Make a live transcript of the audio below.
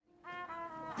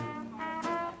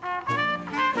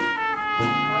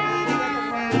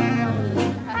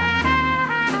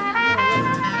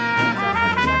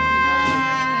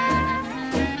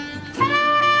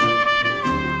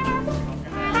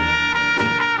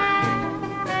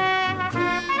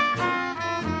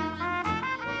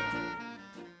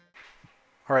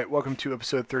All right, welcome to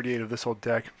episode 38 of This Old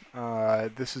Deck.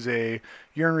 This is a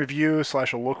year in review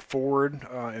slash a look forward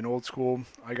in old school.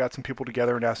 I got some people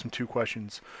together and asked them two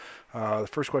questions. The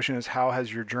first question is, how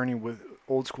has your journey with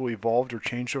old school evolved or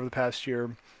changed over the past year?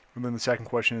 And then the second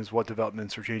question is, what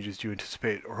developments or changes do you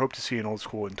anticipate or hope to see in old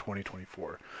school in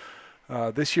 2024?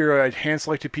 This year I'd hand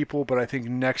select to people, but I think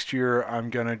next year I'm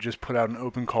going to just put out an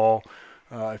open call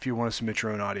if you want to submit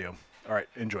your own audio. All right,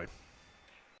 enjoy.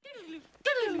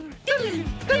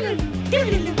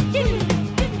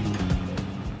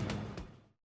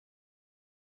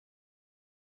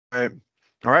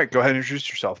 All right. Go ahead and introduce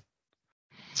yourself.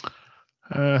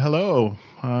 Hello.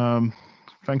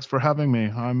 Thanks for having me.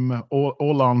 I'm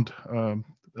Åland,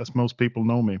 as most people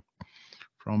know me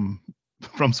from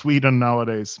Sweden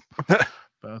nowadays.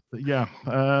 But yeah,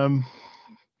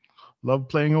 love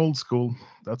playing old school.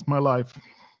 That's my life.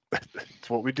 That's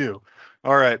what we do.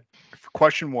 All right.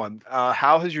 Question one.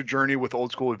 How has your journey with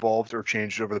old school evolved or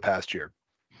changed over the past year?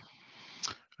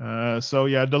 So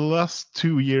yeah, the last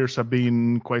 2 years have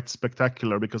been quite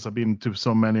spectacular because I've been to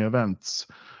so many events.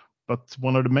 But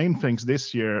one of the main things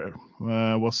this year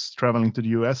was traveling to the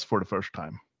US for the first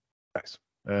time. Nice.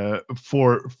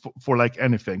 For like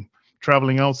anything,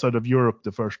 traveling outside of Europe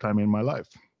the first time in my life,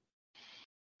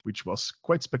 which was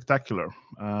quite spectacular.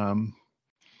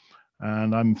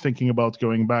 And I'm thinking about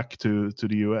going back to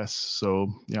the US.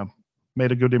 So yeah,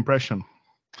 made a good impression.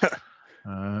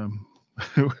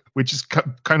 Which is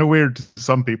kind of weird to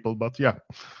some people, but yeah,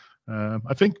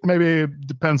 I think maybe it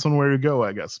depends on where you go,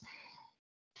 I guess.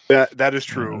 That is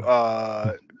true.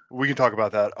 We can talk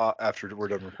about that after we're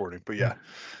done recording, but yeah.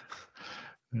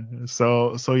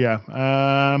 So yeah,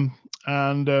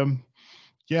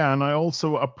 yeah, and I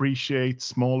also appreciate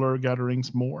smaller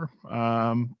gatherings more.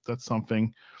 That's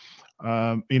something.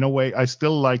 In a way, I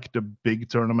still like the big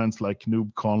tournaments like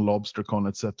NoobCon, LobsterCon,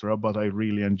 etc. But I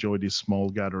really enjoy these small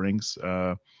gatherings.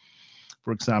 For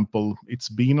example, it's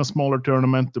been a smaller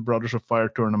tournament, the Brothers of Fire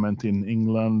tournament in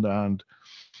England, and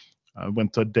I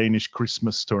went to a Danish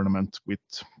Christmas tournament with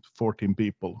 14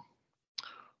 people.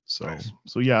 So, nice.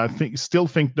 So yeah, I still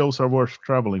think those are worth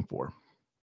traveling for.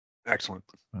 Excellent.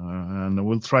 And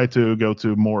we'll try to go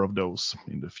to more of those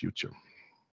in the future.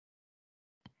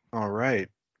 All right.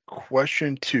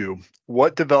 Question two.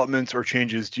 What developments or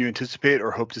changes do you anticipate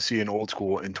or hope to see in old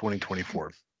school in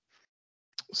 2024?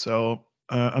 So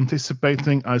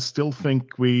anticipating, I still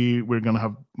think we're going to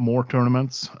have more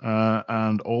tournaments.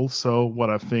 And also what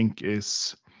I think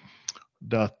is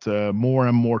that more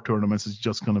and more tournaments is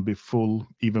just going to be full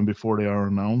even before they are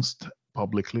announced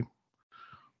publicly.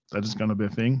 That is going to be a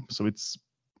thing. So it's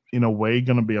in a way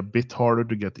going to be a bit harder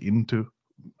to get into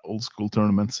old school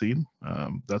tournament scene.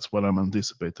 That's what I'm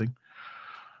anticipating.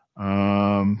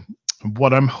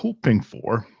 What I'm hoping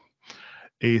for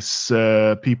is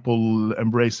people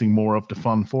embracing more of the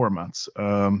fun formats.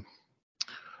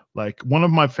 Like one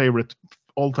of my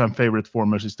all-time favorite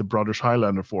formats is the Brothers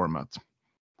Highlander format,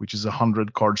 which is a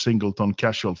 100-card singleton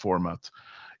casual format.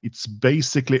 It's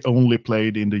basically only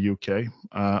played in the UK.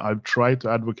 I've tried to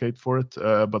advocate for it,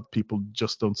 but people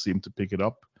just don't seem to pick it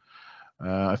up.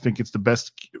 I think it's the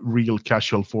best real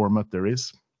casual format there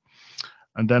is.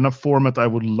 And then a format I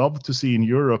would love to see in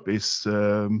Europe is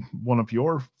one of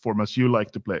your formats you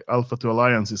like to play. Alpha to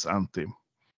Alliance is Anti.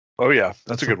 Oh yeah,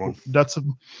 that's a good one.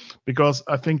 Because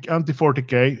I think Anti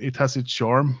 40k, it has its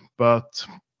charm, but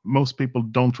most people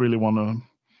don't really want to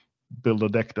build a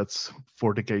deck that's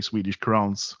 40k Swedish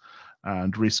crowns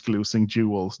and risk losing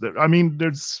jewels.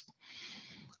 There's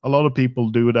a lot of people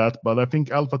do that, but I think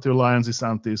Alpha to Alliance is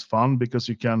Anti is fun because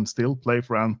you can still play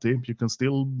for Anti, you can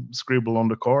still scribble on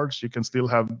the cards, you can still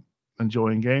have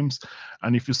enjoying games,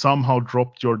 and if you somehow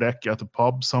dropped your deck at a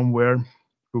pub somewhere,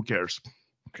 who cares?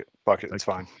 Okay, fuck it, it's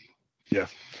fine. Yeah.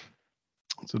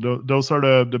 So those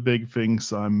are the big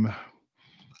things I'm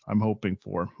hoping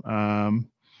for.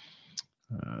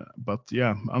 But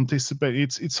yeah, anticipate.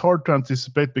 It's hard to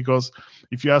anticipate because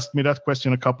if you asked me that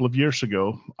question a couple of years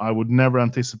ago, I would never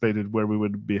anticipated where we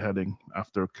would be heading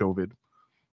after COVID.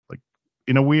 Like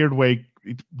in a weird way,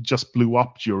 it just blew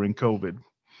up during COVID.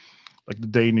 Like the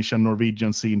Danish and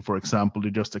Norwegian scene, for example, they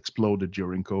just exploded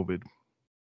during COVID.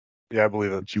 Yeah, I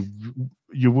believe it.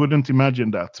 You wouldn't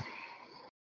imagine that.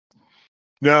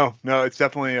 No, it's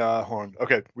definitely hold on.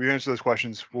 Okay, we answered those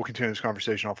questions. We'll continue this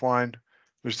conversation offline.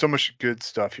 There's so much good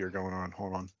stuff here going on.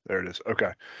 Hold on. There it is.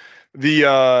 Okay.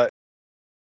 The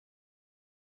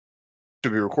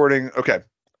should be recording. Okay.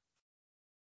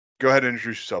 Go ahead and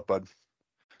introduce yourself, bud.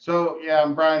 So, yeah,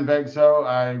 I'm Brian Begso.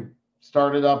 I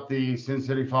started up the Sin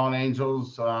City Fallen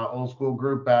Angels old school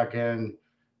group back in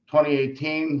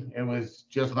 2018. It was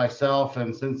just myself.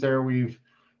 And since there, we've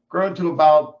grown to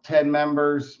about 10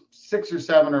 members. 6 or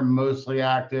 7 are mostly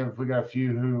active. We got a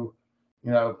few who,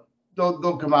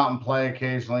 they'll come out and play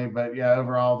occasionally, but yeah,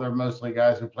 overall they're mostly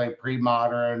guys who play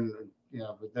pre-modern.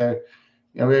 But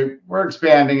we're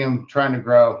expanding and trying to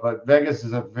grow. But Vegas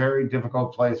is a very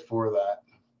difficult place for that.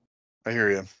 I hear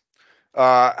you.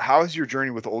 How has your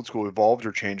journey with Old School evolved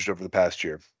or changed over the past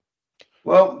year?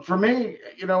 Well, for me,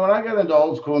 when I got into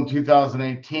Old School in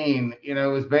 2018, it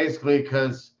was basically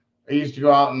because I used to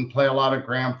go out and play a lot of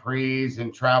Grand Prix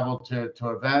and travel to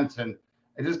events, and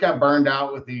I just got burned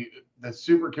out with the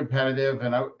super competitive.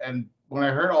 And when I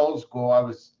heard Old School, I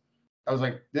was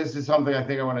like, this is something I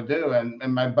think I want to do. And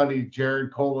my buddy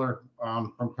Jared Kohler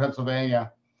from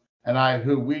Pennsylvania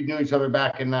and we knew each other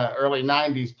back in the early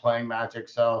 90s playing Magic.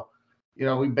 So, we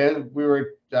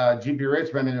were at GP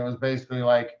Richmond, and it was basically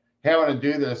like, hey, I want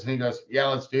to do this. And he goes, yeah,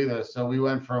 let's do this. So we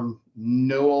went from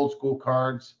no Old School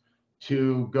cards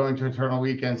to going to Eternal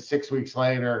Weekend 6 weeks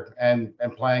later and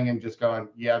playing and just going,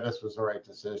 yeah, this was the right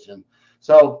decision.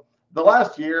 So the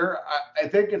last year, I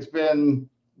think it's been,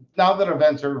 now that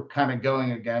events are kind of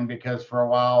going again, because for a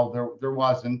while there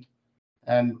wasn't.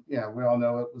 And, we all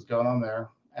know what was going on there.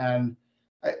 And,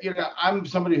 I'm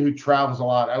somebody who travels a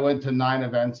lot. I went to 9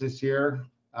 events this year.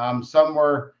 Some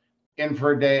were in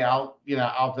for a day, out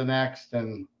the next,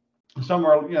 and some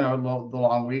were, the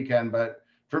long weekend. But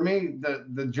for me,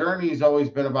 the journey's always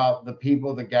been about the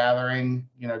people, the gathering,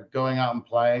 going out and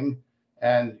playing.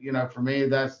 And, for me,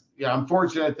 that's, I'm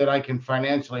fortunate that I can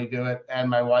financially do it. And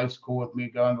my wife's cool with me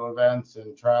going to events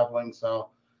and traveling. So,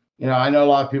 I know a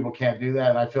lot of people can't do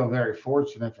that, and I feel very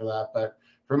fortunate for that. But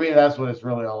for me, that's what it's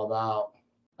really all about.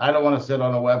 I don't want to sit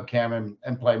on a webcam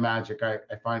and play Magic. I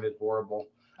find it horrible.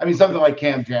 I mean, something like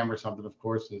Cam Jam or something, of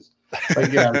course, is.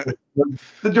 But yeah,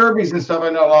 the derbies and stuff,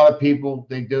 I know a lot of people,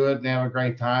 they do it and they have a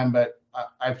great time. But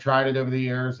I've tried it over the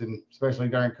years, and especially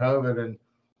during COVID, and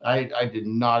I did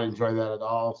not enjoy that at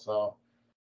all. So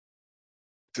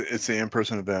it's the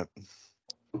in-person event.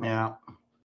 Yeah.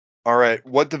 All right.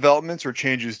 What developments or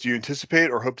changes do you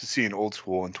anticipate or hope to see in Old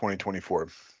School in 2024?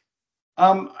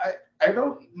 I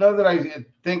don't know that I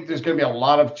think there's going to be a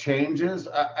lot of changes.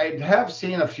 I have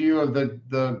seen a few of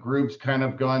the groups kind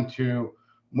of going to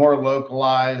more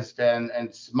localized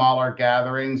and smaller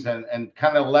gatherings and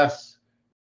kind of less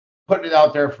putting it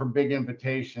out there for big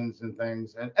invitations and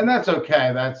things. And that's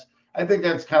okay. I think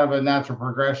that's kind of a natural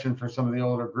progression for some of the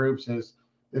older groups, is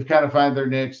they've kind of found their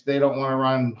niche. They don't want to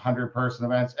run 100-person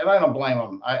events, and I don't blame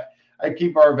them. I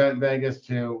keep our event in Vegas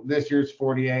to, this year's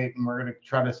 48, and we're going to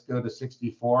try to go to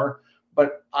 64.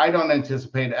 But I don't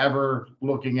anticipate ever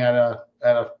looking at a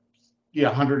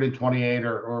 128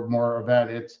 or more event.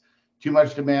 It's too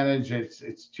much to manage.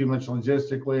 It's too much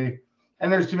logistically, and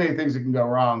there's too many things that can go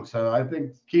wrong. So I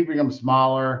think keeping them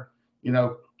smaller,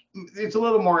 it's a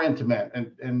little more intimate,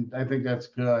 and I think that's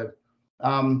good.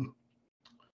 One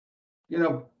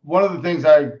of the things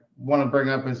I want to bring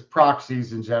up is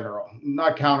proxies in general,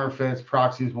 not counterfeits,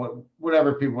 proxies,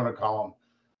 whatever people want to call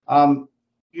them.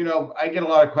 I get a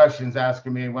lot of questions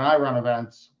asking me when I run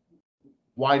events,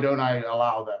 why don't I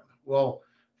allow them? Well,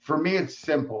 for me, it's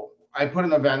simple. I put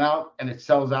an event out and it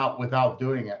sells out without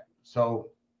doing it. So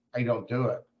I don't do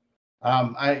it.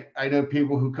 I know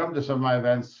people who come to some of my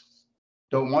events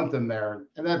don't want them there.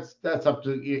 And that's up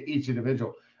to each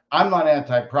individual. I'm not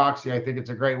anti-proxy. I think it's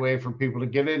a great way for people to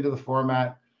get into the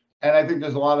format. And I think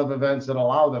there's a lot of events that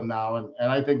allow them now. And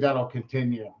I think that'll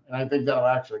continue. And I think that'll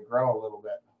actually grow a little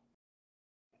bit.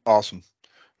 Awesome.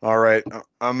 All right.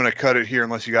 I'm going to cut it here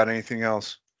unless you got anything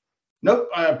else. Nope.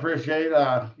 I appreciate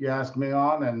you asking me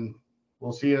on, and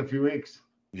we'll see you in a few weeks.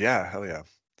 Yeah. Hell yeah.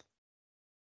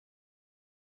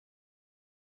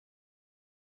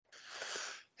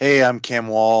 Hey, I'm Cam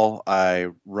Wall. I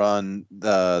run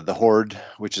the Horde,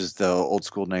 which is the Old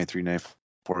School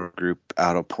 93-94 group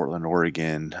out of Portland,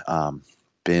 Oregon.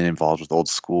 Been involved with Old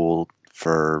School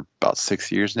for about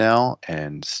 6 years now,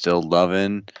 and still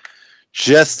loving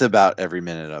just about every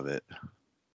minute of it.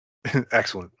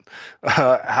 Excellent.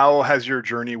 How has your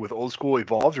journey with Old School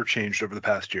evolved or changed over the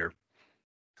past year?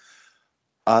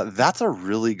 That's a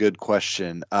really good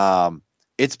question.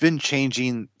 It's been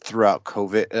changing throughout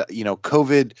COVID.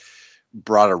 COVID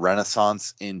brought a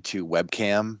renaissance into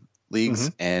webcam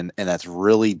leagues, and that's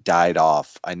really died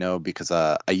off. I know because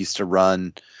I used to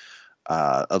run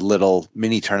a little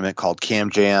mini tournament called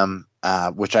Cam Jam,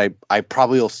 which I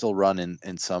probably will still run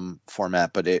in some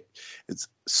format, but it's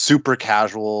super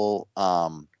casual,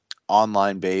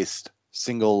 online based,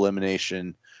 single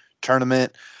elimination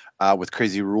tournament with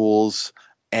crazy rules.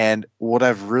 And what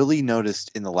I've really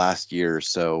noticed in the last year or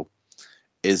so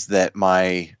is that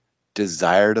my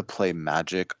desire to play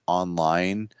Magic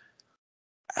online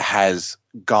has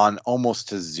gone almost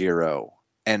to zero.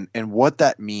 And what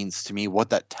that means to me,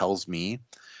 what that tells me,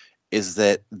 is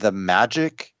that the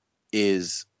magic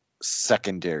is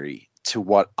secondary to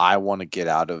what I want to get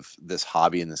out of this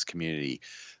hobby and this community.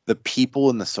 The people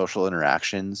and the social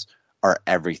interactions are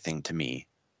everything to me.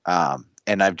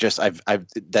 And I've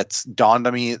that's dawned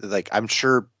on me. Like, I'm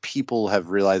sure people have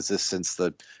realized this since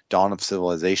the dawn of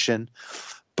civilization,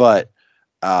 but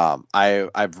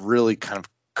I've really kind of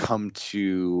come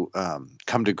to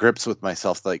grips with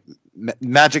myself. Like,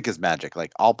 magic is magic.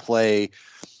 Like, I'll play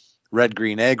red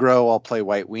green aggro, I'll play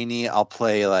white weenie, I'll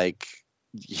play like,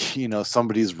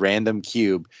 somebody's random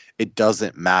cube. It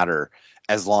doesn't matter,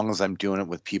 as long as I'm doing it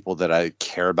with people that I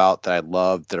care about, that I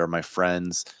love, that are my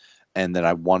friends, and that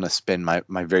I want to spend my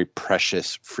very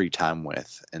precious free time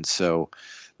with. And so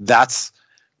that's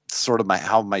sort of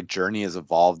how my journey has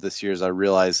evolved this year, as I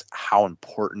realize how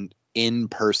important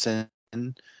in-person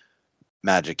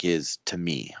magic is to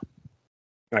me.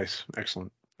 Nice.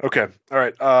 Excellent. Okay. All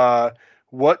right.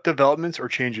 What developments or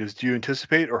changes do you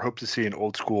anticipate or hope to see in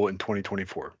Old School in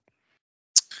 2024?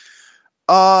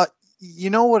 What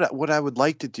I would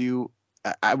like to do,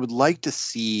 I would like to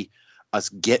see us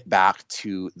get back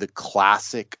to the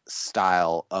classic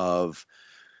style of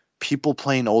people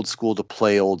playing Old School to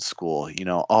play Old School.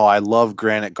 I love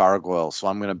Granite Gargoyle, so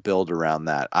I'm going to build around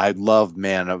that. I love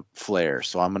Mana Flare,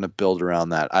 so I'm going to build around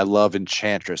that. I love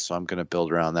Enchantress, so I'm going to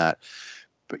build around that.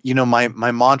 But my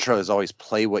mantra is always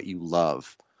play what you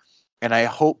love. And I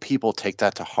hope people take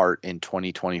that to heart in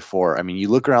 2024. I mean, you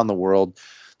look around the world,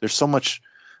 there's so much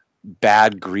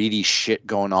bad, greedy shit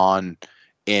going on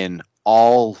in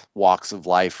all walks of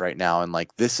life right now. And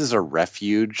like, this is a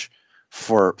refuge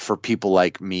for people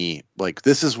like me. Like,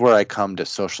 this is where I come to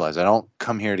socialize. I don't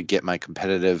come here to get my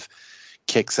competitive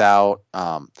kicks out.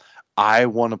 I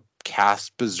want to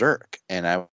cast Berserk, and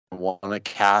I want to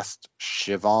cast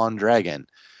Shivan Dragon,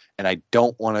 and I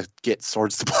don't want to get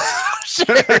Swords to Play.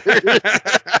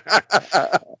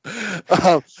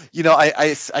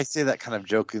 I say that kind of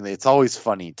jokingly. It's always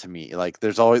funny to me. Like,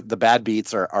 there's always the bad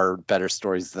beats are better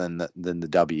stories than the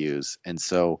W's. And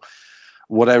so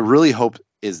what I really hope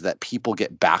is that people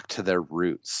get back to their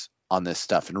roots on this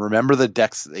stuff and remember the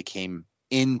decks that they came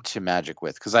into Magic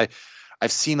with. Because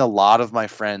I've seen a lot of my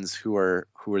friends who are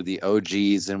the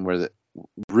OGs and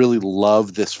really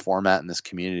love this format and this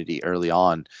community early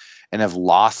on, and have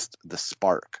lost the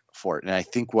spark for it. And I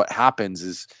think what happens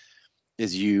is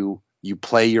you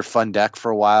play your fun deck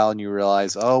for a while and you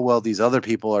realize, oh, well, these other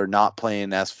people are not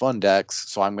playing as fun decks,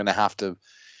 so I'm going to have to,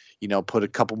 put a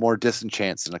couple more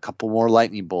disenchants and a couple more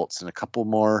lightning bolts and a couple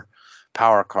more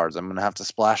power cards. I'm going to have to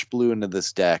splash blue into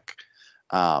this deck.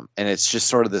 And it's just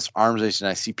sort of this arms race. And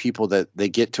I see people that they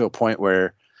get to a point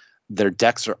where their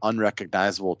decks are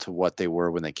unrecognizable to what they were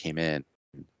when they came in.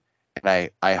 And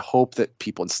I hope that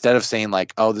people, instead of saying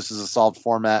like, oh, this is a solved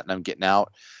format and I'm getting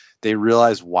out, they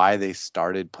realize why they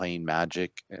started playing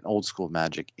Magic and Old School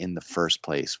Magic in the first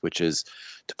place, which is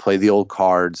to play the old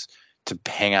cards, to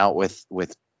hang out with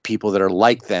people that are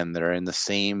like them, that are in the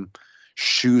same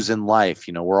shoes in life.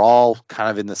 We're all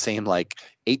kind of in the same like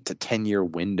 8 to 10 year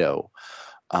window.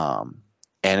 And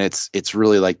it's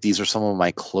really like, these are some of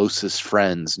my closest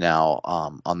friends now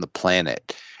on the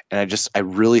planet. And I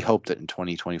really hope that in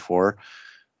 2024,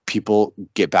 people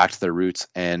get back to their roots.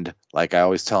 And like I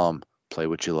always tell them, play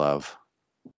what you love.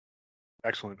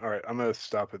 Excellent. All right. I'm going to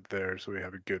stop it there so we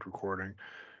have a good recording.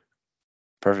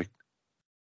 Perfect.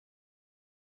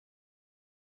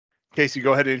 Casey,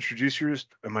 go ahead and introduce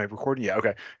yourself. Am I recording? Yeah.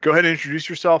 Okay. Go ahead and introduce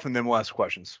yourself, and then we'll ask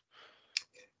questions.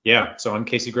 Yeah. So I'm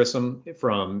Casey Grissom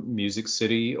from Music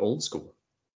City Old School.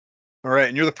 All right.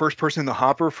 And you're the first person in the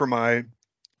hopper for my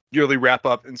yearly wrap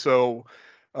up. And so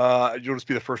you'll just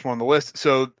be the first one on the list.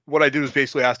 So what I do is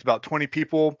basically ask about 20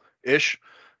 people-ish.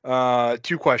 2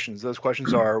 questions. Those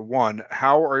questions are, 1,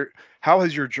 how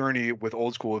has your journey with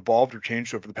Old School evolved or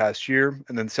changed over the past year?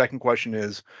 And then the second question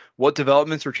is, what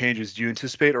developments or changes do you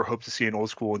anticipate or hope to see in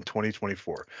Old School in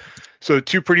 2024? So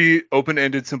 2 pretty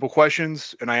open-ended, simple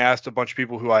questions. And I asked a bunch of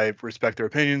people who I respect their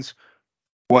opinions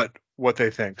what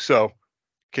they think. So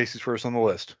Casey's first on the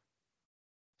list.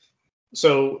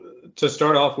 So to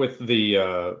start off with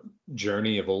the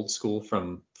journey of Old School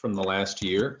from the last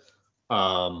year,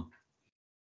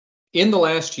 in the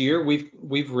last year,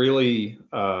 we've really,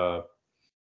 I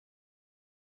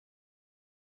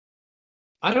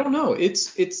don't know.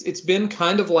 It's been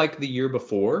kind of like the year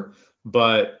before,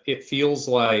 but it feels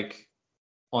like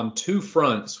on 2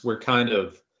 fronts, we're kind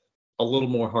of a little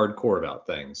more hardcore about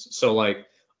things. So like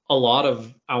a lot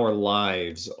of our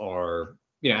lives are,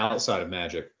 outside of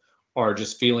Magic, are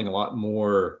just feeling a lot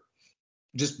more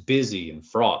just busy and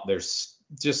fraught. There's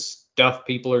just stuff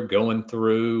people are going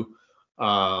through.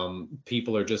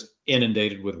 People are just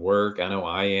inundated with work. I know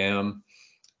I am.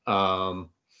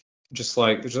 Just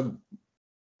like there's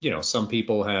some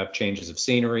people have changes of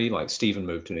scenery, like Stephen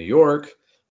moved to New York.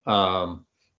 And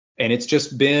it's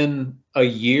just been a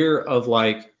year of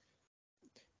like,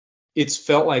 it's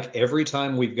felt like every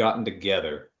time we've gotten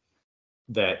together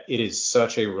that it is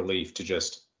such a relief to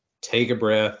just take a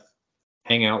breath,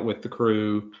 hang out with the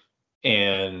crew,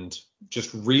 and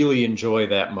just really enjoy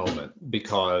that moment,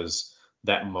 because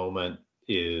that moment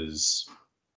is,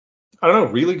 I don't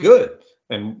know, really good.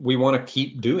 And we want to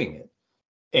keep doing it.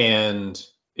 And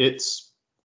it's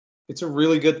a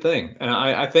really good thing. And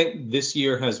I think this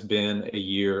year has been a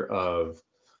year of,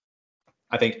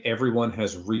 I think everyone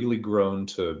has really grown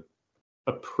to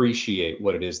appreciate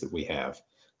what it is that we have.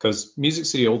 Because Music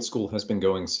City Old School has been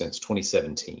going since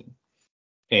 2017.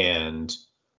 And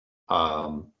I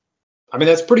mean,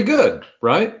 that's pretty good,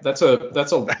 right? That's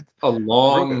a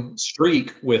long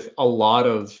streak with a lot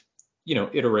of,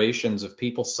 iterations of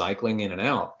people cycling in and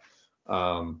out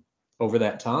over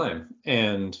that time.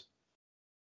 And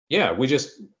yeah, we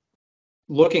just,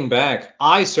 looking back,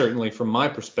 I certainly, from my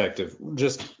perspective,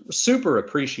 just super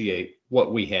appreciate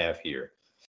what we have here.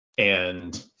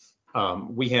 And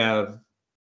we have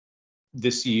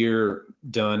this year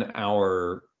done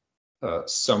our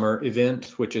summer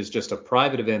event, which is just a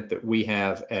private event that we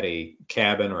have at a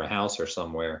cabin or a house or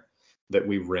somewhere that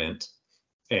we rent.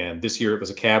 And this year it was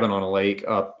a cabin on a lake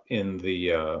up in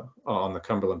the on the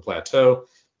Cumberland Plateau,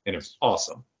 and it was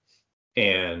awesome.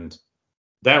 And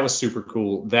that was super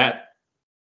cool. That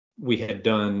we had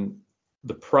done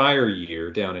the prior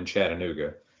year down in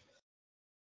Chattanooga,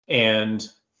 and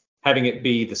having it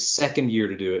be the second year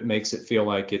to do it makes it feel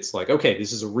like it's like, okay,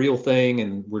 this is a real thing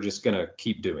and we're just going to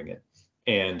keep doing it.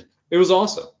 And it was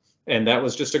awesome. And that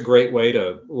was just a great way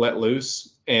to let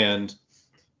loose. And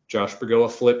Josh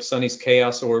Bergoa flipped Sonny's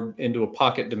Chaos Orb into a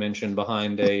pocket dimension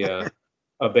behind a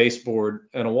baseboard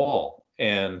and a wall.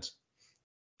 And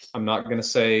I'm not going to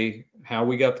say how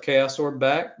we got the Chaos Orb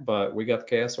back, but we got the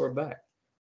Chaos Orb back.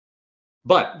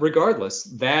 But regardless,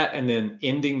 that, and then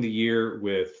ending the year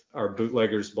with our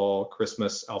Bootleggers Ball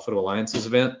Christmas Alpha Alliances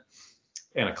event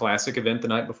and a classic event the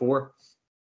night before.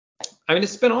 I mean,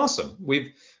 it's been awesome.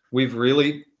 We've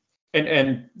really,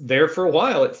 and there for a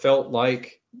while, it felt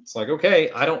like, it's like, okay,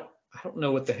 I don't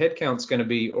know what the head count's going to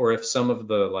be, or if some of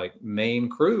the like main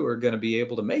crew are going to be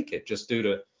able to make it just due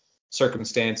to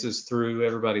circumstances through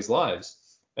everybody's lives.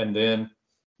 And then,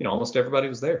 almost everybody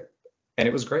was there, and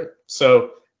it was great.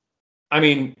 So, I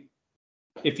mean,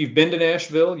 if you've been to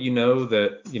Nashville, you know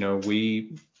that,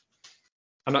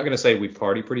 I'm not going to say we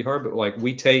party pretty hard, but like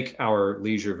we take our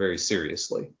leisure very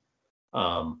seriously.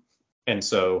 And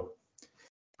so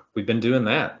we've been doing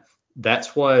that.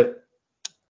 That's what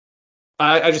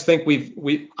I just think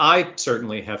I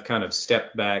certainly have kind of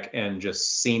stepped back and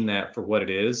just seen that for what it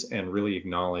is and really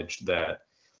acknowledged that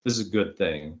this is a good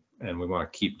thing and we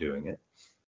want to keep doing it.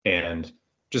 And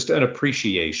just an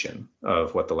appreciation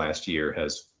of what the last year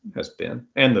has been,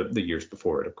 and the years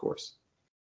before it, of course.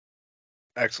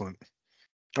 Excellent.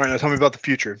 All right, now tell me about the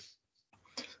future.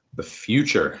 The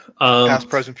future. Past,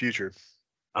 present, future.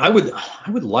 I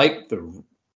would like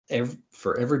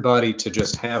for everybody to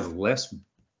just have less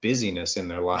busyness in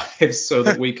their lives so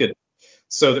that we could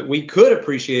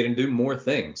appreciate and do more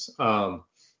things.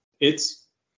 It's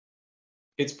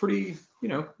pretty,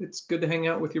 it's good to hang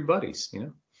out with your buddies,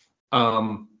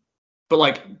 but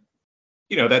like,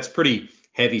 that's pretty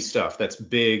heavy stuff. That's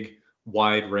big,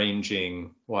 wide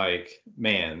ranging, like,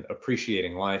 man,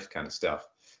 appreciating life kind of stuff.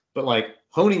 But like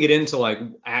honing it into like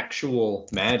actual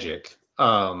magic.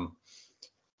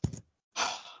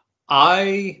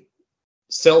 I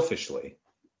selfishly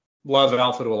love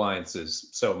Alpha Alliances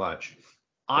so much.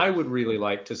 I would really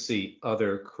like to see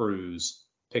other crews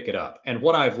pick it up. And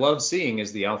what I've loved seeing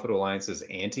is the Alpha Alliances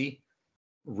ante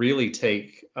really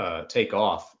take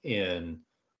off in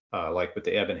like with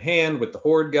the Ebb and Hand, with the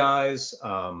Horde guys,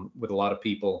 with a lot of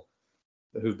people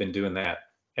who've been doing that,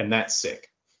 and that's sick.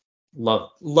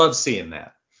 Love seeing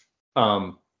that.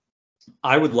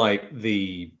 I would like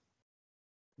the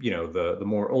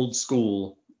more old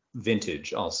school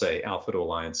vintage, I'll say, Alpha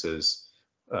Alliances,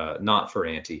 not for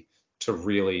ante, to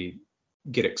really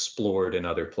get explored in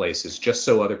other places, just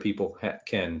so other people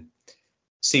can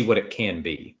see what it can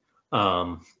be.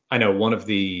 I know one of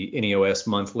the NEOS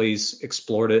monthlies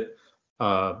explored it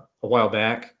a while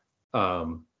back.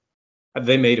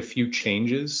 They made a few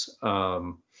changes,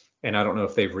 and I don't know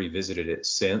if they've revisited it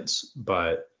since,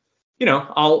 but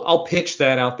I'll pitch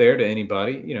that out there to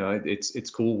anybody. It's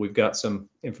cool. We've got some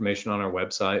information on our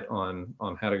website on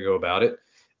how to go about it.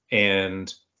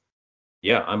 And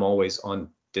yeah, I'm always on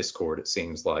Discord, it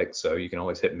seems like, so you can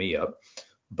always hit me up.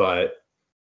 But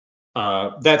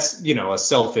that's, a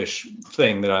selfish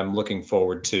thing that I'm looking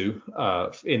forward to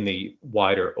in the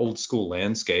wider old school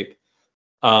landscape.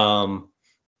 Let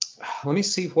me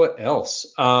see what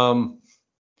else.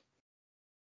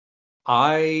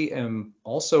 I am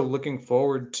also looking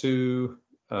forward to,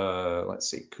 let's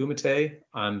see, Kumite.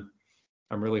 I'm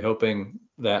really hoping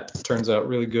that turns out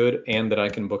really good and that I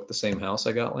can book the same house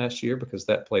I got last year, because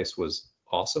that place was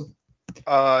awesome.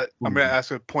 I'm going to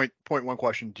ask a point one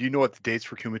question. Do you know what the dates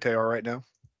for Kumite are right now?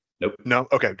 Nope. No?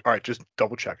 Okay. All right. Just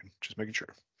double checking. Just making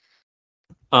sure.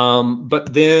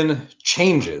 But then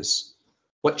changes.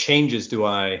 What changes do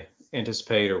I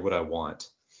anticipate or would I want?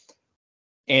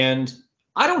 And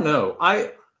I don't know.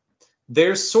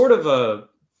 There's sort of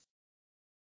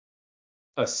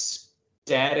a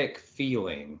static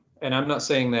feeling, and I'm not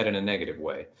saying that in a negative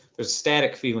way. There's a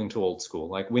static feeling to old school.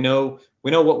 Like we know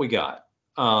what we got.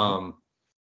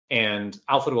 And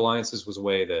Outfit of Alliances was a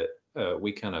way that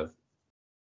we kind of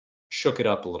shook it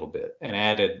up a little bit and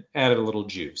added a little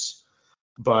juice.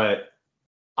 But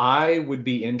I would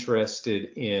be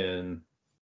interested in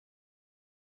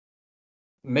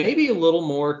maybe a little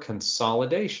more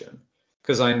consolidation,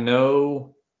 because I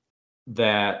know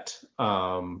that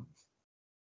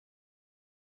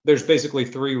there's basically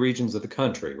 3 regions of the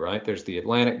country, right? There's the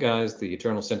Atlantic guys, the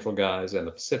Eternal Central guys, and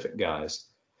the Pacific guys.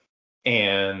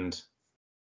 And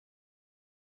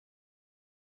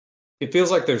it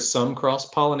feels like there's some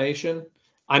cross-pollination.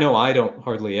 I know I don't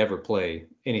hardly ever play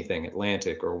anything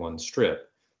Atlantic or one strip.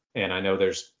 And I know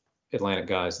there's Atlantic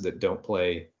guys that don't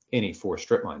play any 4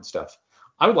 strip mine stuff.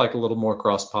 I would like a little more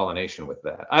cross-pollination with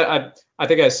that. I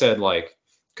think I said like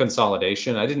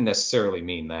consolidation. I didn't necessarily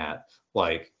mean that.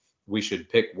 Like we should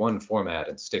pick one format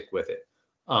and stick with it.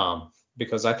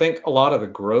 Because I think a lot of the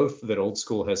growth that old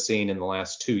school has seen in the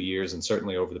last 2 years, and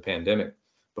certainly over the pandemic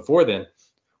before then,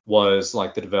 was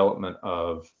like the development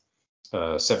of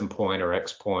 7-point or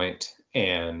X-point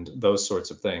and those sorts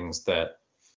of things that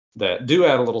do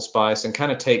add a little spice and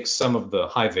kind of take some of the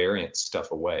high variance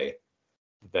stuff away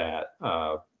that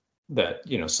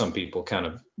some people kind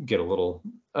of get a little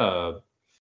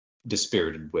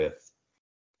dispirited with.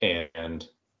 And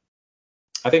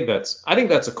I think that's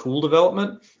a cool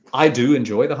development. I do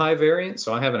enjoy the high variance,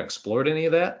 so I haven't explored any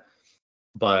of that.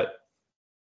 But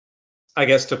I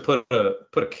guess to put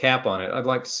a cap on it, I'd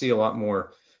like to see a lot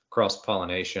more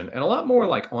cross-pollination and a lot more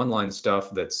like online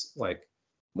stuff that's like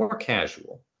more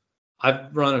casual.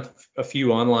 I've run a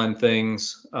few online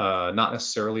things, not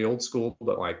necessarily old school,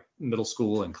 but like middle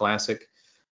school and classic,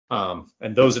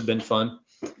 and those have been fun.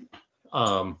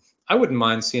 I wouldn't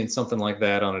mind seeing something like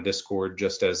that on a Discord,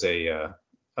 just as a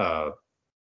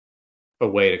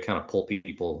way to kind of pull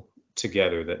people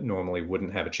together that normally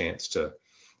wouldn't have a chance to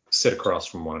sit across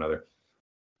from one another.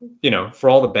 For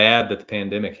all the bad that the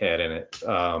pandemic had in it,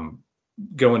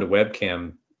 going to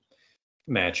webcam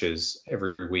matches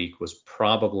every week was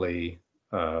probably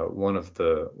one of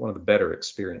the better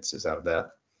experiences out of that.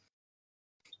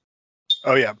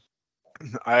 Oh yeah,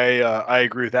 I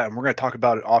agree with that, and we're going to talk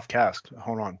about it off cast.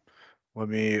 Hold on,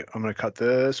 I'm going to cut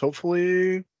this.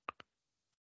 Hopefully.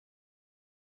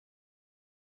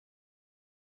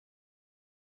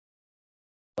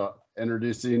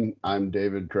 Introducing, I'm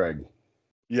David Craig.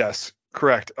 Yes,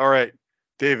 correct. All right,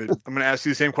 David, I'm going to ask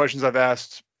you the same questions I've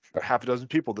asked half a dozen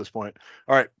people at this point.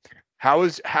 All right. How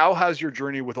has your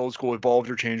journey with old school evolved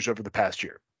or changed over the past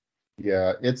year?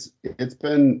 Yeah, it's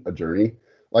been a journey.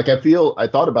 Like I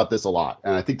thought about this a lot,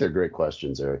 and I think they're great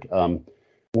questions, Eric.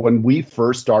 When we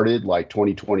first started, like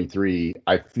 2023,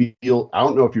 I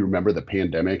don't know if you remember the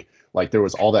pandemic, like there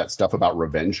was all that stuff about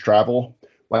revenge travel.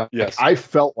 Like, yes. I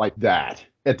felt like that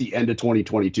at the end of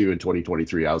 2022 and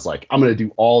 2023. I was like, I'm going to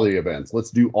do all the events.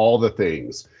 Let's do all the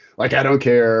things. Like, I don't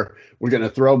care. We're going to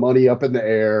throw money up in the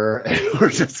air and we're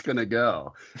just going to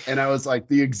go. And I was like,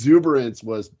 the exuberance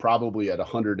was probably at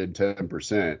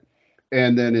 110%.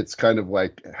 And then it's kind of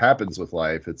like happens with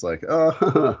life. It's like,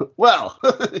 oh, well,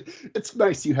 it's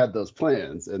nice you had those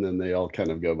plans. And then they all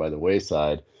kind of go by the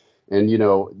wayside. And,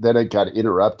 then it got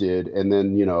interrupted. And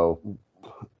then,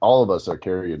 all of us are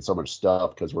carrying so much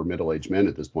stuff because we're middle-aged men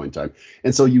at this point in time.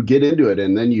 And so you get into it,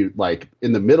 and then you, like,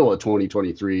 in the middle of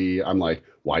 2023, I'm like,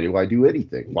 why do I do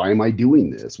anything? Why am I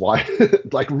doing this? Why,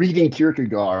 like reading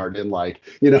Kierkegaard and like,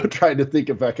 trying to think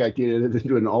if I can get it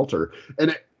into an altar.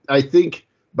 And I think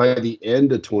by the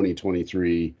end of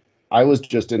 2023, I was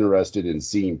just interested in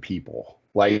seeing people.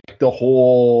 Like the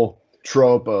whole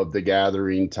trope of the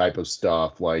gathering type of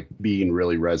stuff like being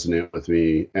really resonant with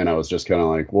me, and I was just kind of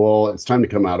like, well, it's time to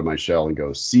come out of my shell and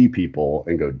go see people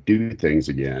and go do things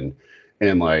again.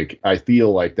 And like I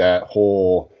feel like that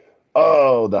whole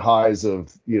the highs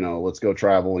of, let's go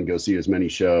travel and go see as many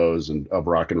shows and of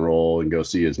rock and roll and go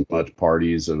see as much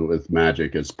parties and with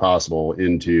Magic as possible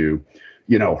into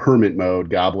hermit mode,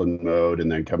 goblin mode,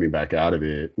 and then coming back out of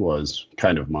it was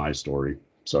kind of my story.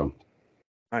 So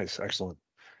nice, excellent.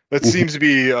 That seems to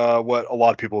be what a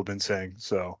lot of people have been saying.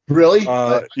 So really,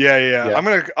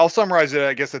 yeah. I'll summarize it,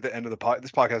 I guess, at the end of the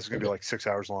this podcast is gonna be like 6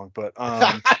 hours long, but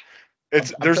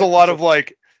there's a lot of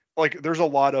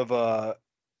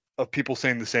people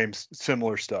saying the same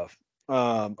similar stuff.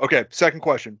 Okay, second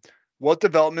question: what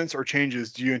developments or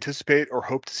changes do you anticipate or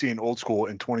hope to see in Old School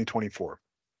in 2024?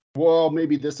 Well,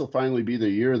 maybe this will finally be the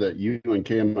year that you and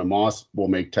Cam and Moss will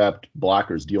make tapped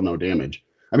blockers deal no damage.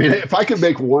 I mean, if I could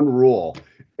make one rule,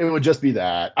 it would just be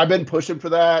that. I've been pushing for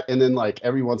that, and then like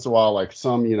every once in a while, like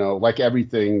some, like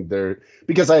everything there,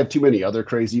 because I have too many other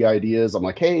crazy ideas. I'm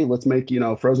like, hey, let's make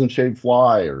frozen shaved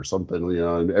fly or something,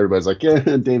 and everybody's like, yeah,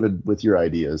 David, with your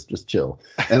ideas, just chill.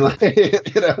 And like,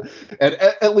 and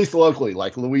at least locally,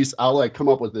 like Luis, I'll like come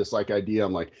up with this like idea.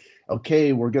 I'm like,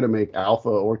 okay, we're going to make Alpha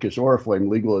Orcish Oriflame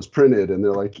legal as printed. And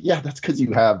they're like, yeah, that's because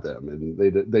you have them.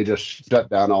 And they just shut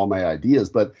down all my ideas.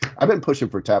 But I've been pushing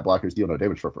for tap blockers deal no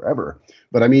damage for forever.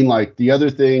 But I mean, like the other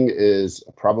thing is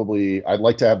probably I'd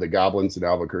like to have the Goblins in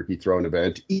Albuquerque throw an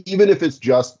event, even if it's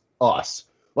just us.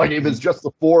 Like if it's just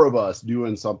the four of us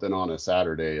doing something on a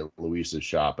Saturday at Luis's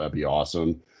shop, that'd be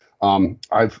awesome.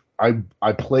 I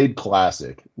played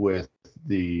Classic with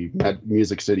the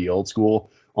Music City Old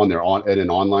School at an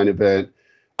online event.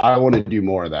 I want to do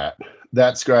more of that.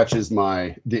 That scratches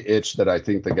the itch that I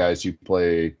think the guys who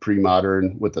play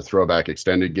pre-modern with the throwback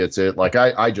extended gets it. Like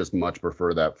I just much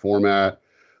prefer that format.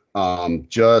 Yeah.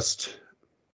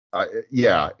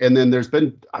 And then there's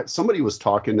been somebody was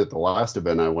talking at the last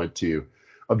event I went to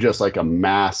of just like a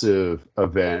massive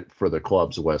event for the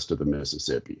clubs west of the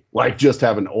Mississippi, like just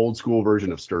have an old school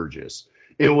version of Sturgis,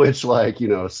 in which like,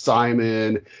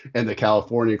 Simon and the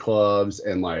California clubs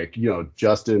and like,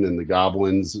 Justin and the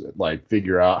Goblins like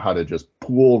figure out how to just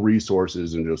pool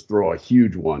resources and just throw a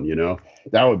huge one,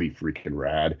 that would be freaking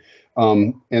rad.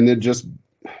 And then just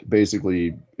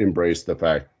basically embrace the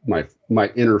fact my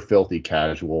inner filthy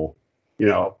casual,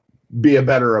 be a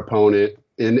better opponent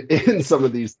in some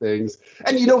of these things.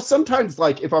 And, sometimes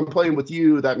like if I'm playing with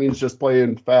you, that means just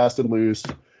playing fast and loose,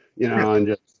 and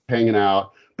just hanging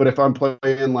out. But if I'm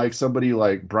playing like somebody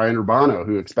like Brian Urbano,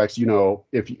 who expects,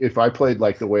 if I played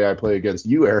like the way I play against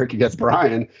you, Eric, against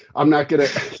Brian,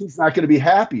 he's not gonna be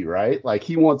happy, right? Like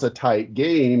he wants a tight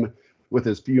game with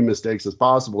as few mistakes as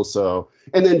possible. So,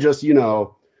 and then just,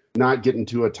 not getting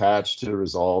too attached to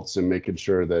results and making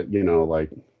sure that,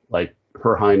 like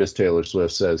Her Highness Taylor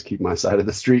Swift says, keep my side of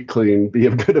the street clean, be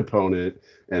a good opponent,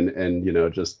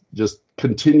 and just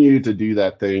continue to do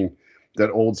that thing that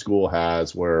Old School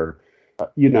has where,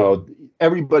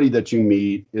 everybody that you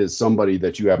meet is somebody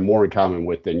that you have more in common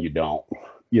with than you don't,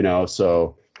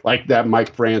 so like that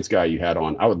Mike France guy you had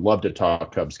on, I would love to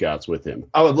talk Cub Scouts with him.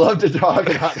 I would love to talk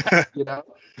about that,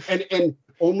 and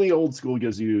only Old School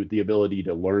gives you the ability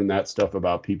to learn that stuff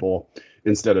about people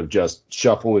instead of just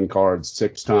shuffling cards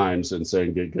 6 times and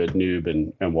saying get good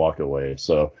noob and walk away.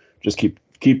 So just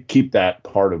keep that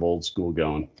part of Old School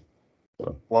going.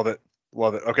 So. Love it.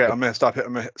 Okay, I'm gonna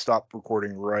stop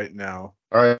recording right now.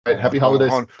 All right. Happy holidays.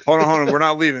 Hold on. We're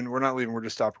not leaving. We're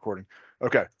just stop recording.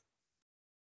 Okay.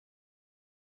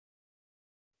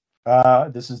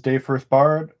 This is Dave First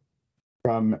Bard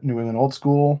from New England Old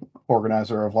School,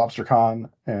 organizer of LobsterCon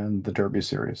and the Derby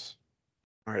series.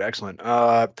 All right, excellent.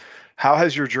 How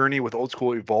has your journey with Old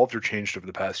School evolved or changed over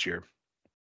the past year?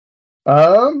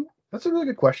 That's a really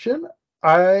good question.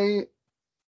 I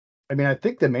mean, I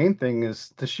think the main thing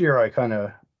is this year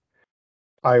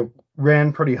I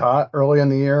ran pretty hot early in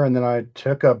the year, and then I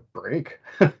took a break.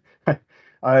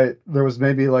 There was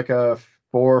maybe like a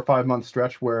 4 or 5 month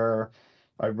stretch where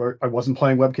I wasn't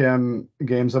playing webcam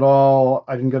games at all.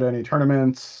 I didn't go to any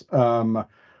tournaments.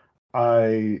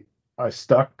 I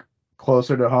stuck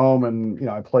closer to home, and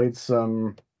I played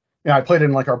I played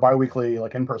in like our biweekly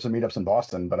like in-person meetups in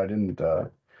Boston, but I didn't.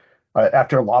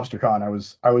 After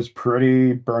LobsterCon, I was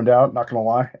pretty burned out, not gonna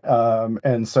lie,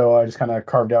 and so I just kind of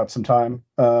carved out some time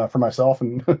for myself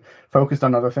and focused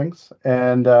on other things,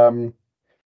 and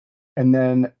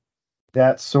then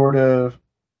that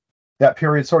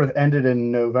period sort of ended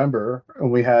in November,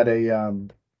 and we had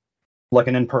an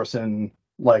in-person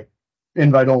like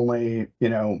invite only,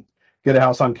 get a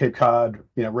house on Cape Cod,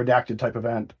 redacted type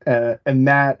event, and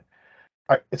that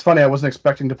it's funny. I wasn't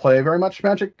expecting to play very much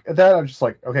Magic at that. I was just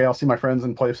like, okay, I'll see my friends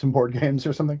and play some board games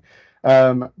or something.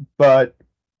 But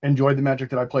enjoyed the Magic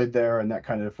that I played there, and that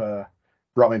kind of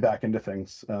brought me back into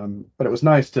things. But it was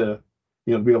nice to,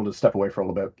 be able to step away for a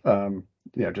little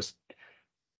bit. Just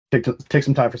take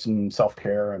some time for some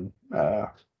self-care and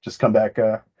just come back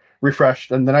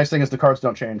refreshed. And the nice thing is the cards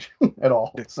don't change at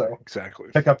all. So exactly.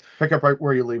 Pick up right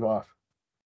where you leave off.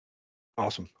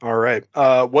 Awesome. All right.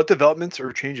 What developments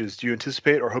or changes do you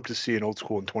anticipate or hope to see in Old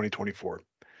School in 2024?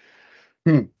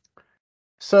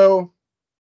 So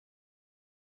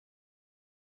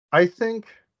I think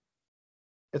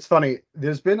it's funny.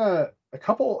 There's been a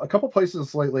couple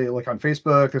places lately, like on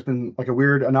Facebook, there's been like a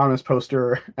weird anonymous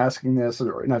poster asking this,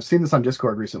 and I've seen this on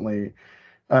Discord recently,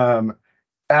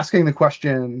 asking the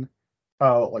question,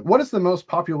 like, what is the most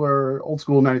popular Old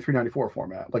School 93-94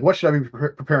 format? Like, what should I be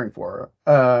preparing for?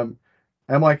 And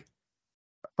I'm like,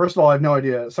 first of all, I have no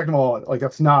idea. Second of all, like,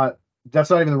 that's not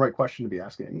even the right question to be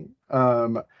asking.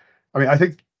 I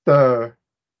think the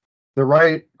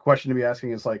right question to be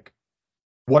asking is like,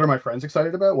 what are my friends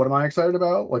excited about? What am I excited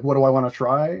about? Like, what do I want to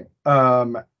try?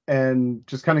 And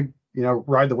just kind of,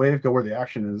 ride the wave, go where the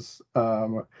action is.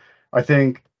 I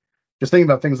think just thinking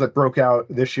about things that broke out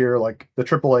this year, like the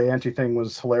AAA Ante thing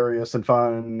was hilarious and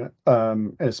fun.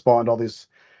 And it spawned all these,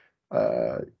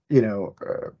 it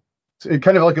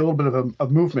kind of like a little bit of a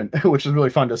movement, which is really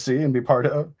fun to see and be part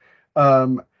of.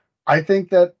 I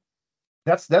think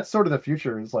that's sort of the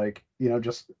future, is like,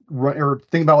 just run, or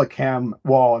think about like Cam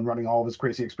Wall and running all of his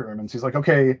crazy experiments. He's like,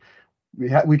 okay,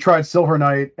 we tried Silver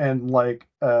Knight and like,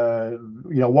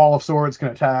 Wall of Swords can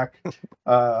attack,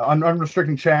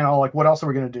 unrestricting channel. Like, what else are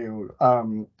we going to do?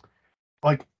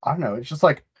 Like, I don't know. It's just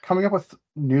like coming up with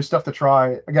new stuff to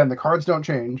try. Again, the cards don't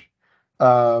change.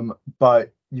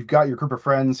 But you've got your group of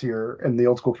friends here in the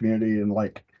Old School community, and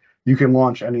like, you can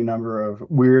launch any number of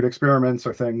weird experiments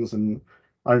or things. And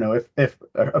I don't know, if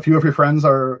a few of your friends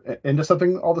are into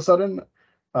something all of a sudden,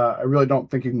 I really don't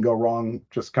think you can go wrong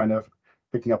just kind of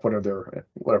picking up whatever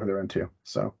they're into.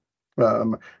 So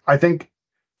I think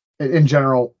in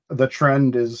general, the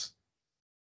trend is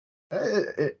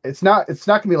it's not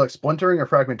gonna be like splintering or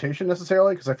fragmentation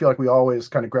necessarily, because I feel like we always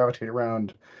kind of gravitate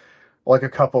around like a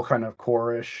couple kind of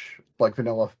core-ish, like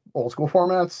vanilla Old School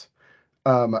formats.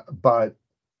 But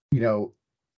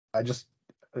I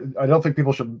don't think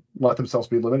people should let themselves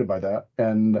be limited by that.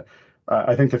 And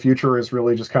I think the future is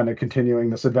really just kind of continuing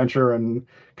this adventure and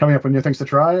coming up with new things to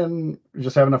try, and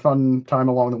just having a fun time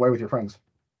along the way with your friends,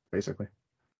 basically.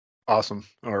 Awesome.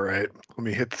 All right. Let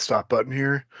me hit the stop button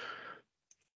here.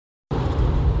 All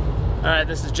right,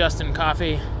 this is Justin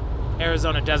Coffee,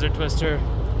 Arizona Desert Twister,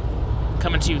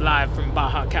 coming to you live from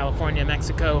Baja California,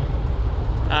 Mexico.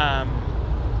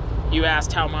 You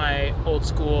asked how my Old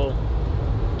School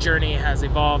journey has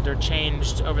evolved or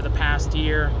changed over the past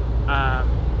year.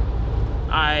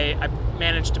 I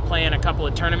managed to play in a couple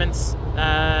of tournaments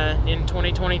in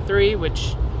 2023,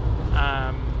 which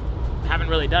haven't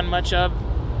really done much of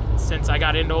since I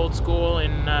got into Old School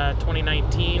in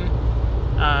 2019.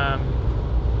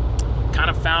 Kind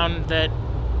of found that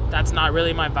that's not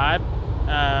really my vibe.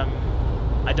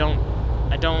 I don't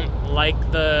like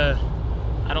the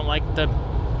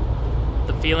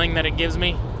feeling that it gives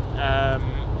me.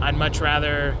 I'd much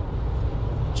rather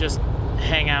just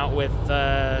hang out with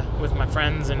my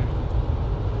friends and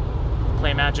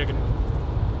play Magic and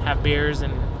have beers,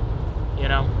 and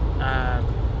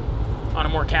on a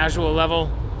more casual level.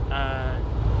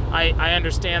 I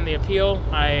understand the appeal.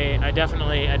 I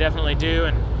definitely do,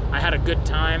 and I had a good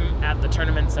time at the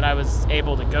tournaments that I was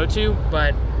able to go to.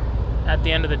 But at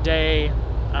the end of the day,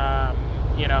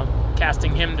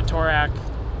 casting him to Torak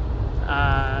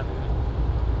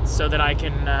so that I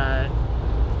can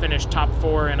finish top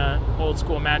 4 in a Old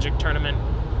School Magic tournament,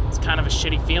 it's kind of a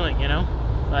shitty feeling,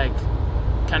 like,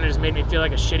 kind of just made me feel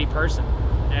like a shitty person.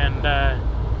 And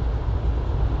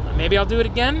maybe I'll do it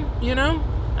again,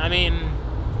 I mean,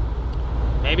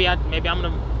 maybe I'm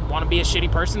gonna want to be a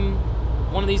shitty person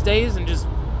one of these days and just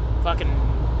fucking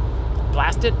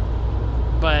blast it.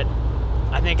 But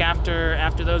I think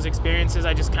after those experiences,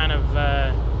 I just kind of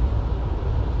I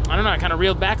kind of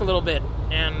reeled back a little bit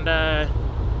and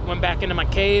went back into my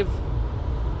cave.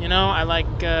 I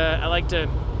like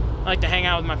to hang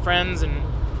out with my friends and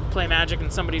play Magic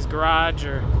in somebody's garage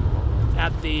or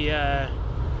at the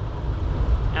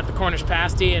Cornish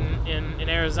Pasty in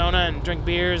Arizona and drink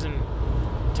beers and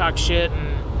talk shit,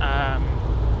 and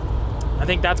I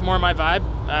think that's more my vibe.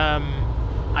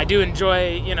 I do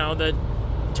enjoy, the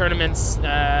tournaments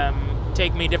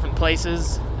take me different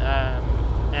places,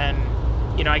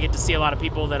 and I get to see a lot of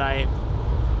people that I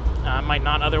might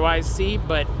not otherwise see.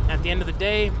 But at the end of the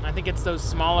day, I think it's those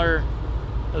smaller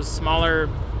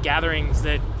gatherings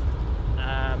that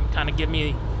kind of give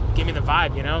me the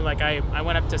vibe, you know. Like I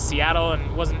went up to Seattle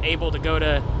and wasn't able to go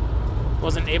to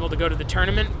the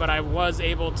tournament, but I was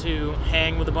able to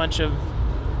hang with a bunch of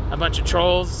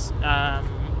trolls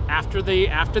after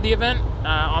the event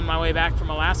on my way back from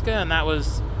Alaska, and that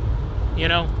was, you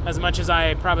know, as much as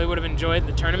I probably would have enjoyed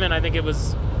the tournament, I think it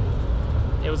was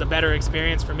a better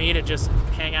experience for me to just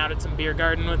hang out at some beer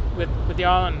garden with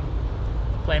y'all and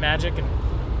play Magic and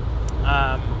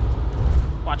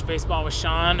watch baseball with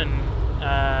Sean and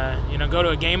you know, go to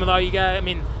a game with all you guys. I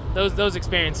mean, those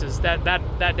experiences that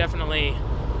definitely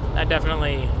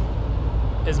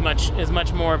is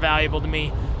much more valuable to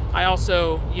me. I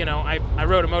also, you know, I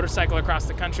rode a motorcycle across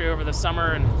the country over the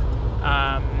summer, and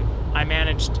I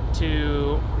managed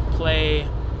to play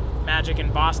Magic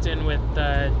in Boston with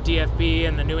the DFB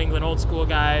and the New England Old School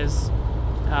guys.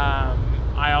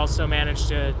 I also managed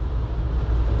to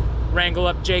wrangle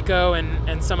up Jayco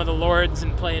and some of the Lords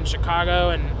and play in Chicago,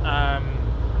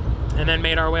 and then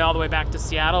made our way all the way back to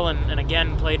Seattle and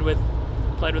again played with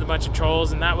a bunch of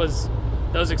trolls, and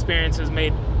those experiences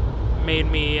made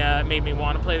me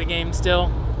want to play the game still.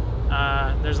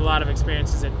 There's a lot of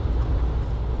experiences that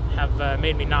have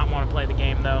made me not want to play the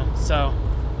game though, so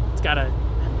it's got a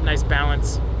nice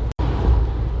balance.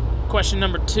 Question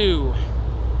number 2: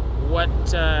 what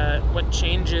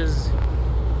changes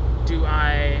do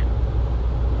I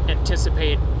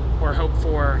anticipate or hope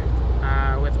for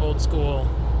with Old School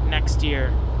next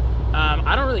year?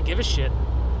 I don't really give a shit,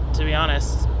 to be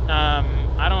honest.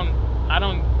 I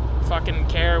don't fucking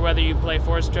care whether you play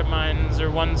 4 strip mines or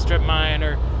 1 strip mine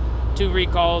or 2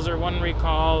 recalls or 1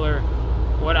 recall or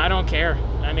what. I don't care.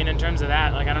 I mean, in terms of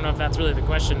that, like, I don't know if that's really the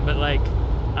question, but like,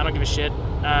 I don't give a shit.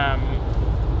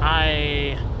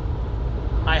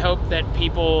 I hope that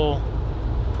people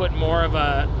put more of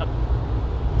a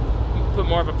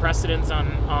precedence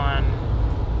on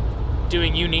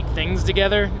doing unique things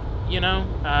together, you know,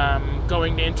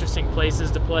 going to interesting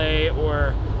places to play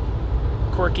or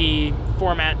quirky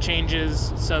format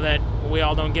changes so that we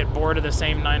all don't get bored of the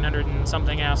same 900 and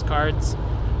something ass cards.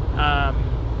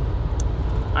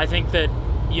 I think that,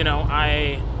 you know,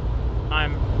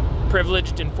 I'm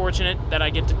privileged and fortunate that I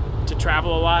get to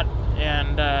travel a lot,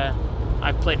 and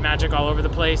I've played Magic all over the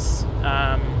place.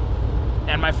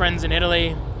 And my friends in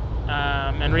Italy,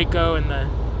 Enrico and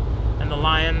the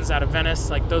Lions out of Venice,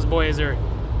 like, those boys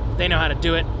they know how to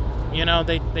do it. You know,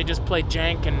 they just play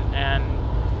jank and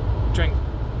drink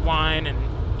wine and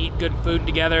eat good food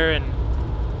together, and,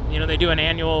 you know, they do an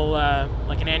annual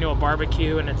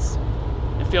barbecue, and it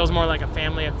feels more like a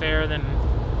family affair than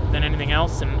anything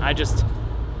else. And I just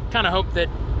kind of hope that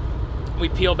we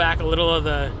peel back a little of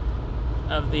the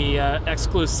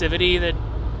exclusivity that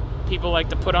people like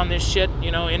to put on this shit,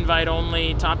 you know, invite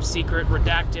only, top secret,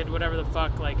 redacted, whatever the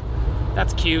fuck. Like,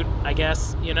 that's cute, I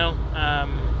guess, you know.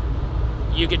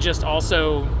 You could just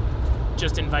also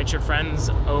just invite your friends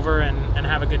over and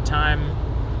have a good time.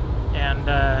 And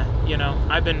you know,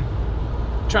 I've been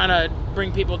trying to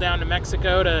bring people down to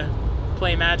Mexico to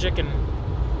play Magic and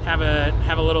have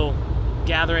a little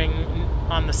gathering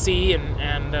on the sea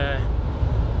and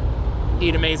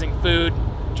eat amazing food,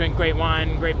 drink great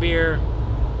wine, great beer,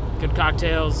 good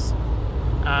cocktails.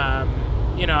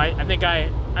 You know, I think I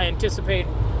anticipate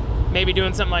maybe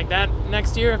doing something like that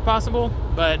next year if possible,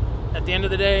 but at the end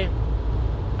of the day,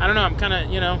 I don't know, I'm kind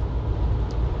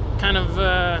of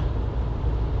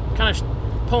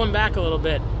pulling back a little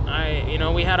bit. You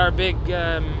know, we had our big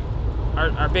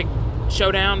our big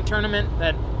showdown tournament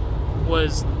that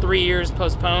was 3 years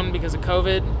postponed because of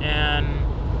COVID, and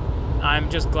I'm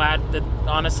just glad that,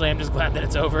 honestly, that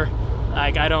it's over.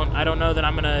 Like, I don't know that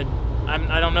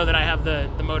I don't know that I have the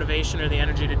motivation or the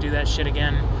energy to do that shit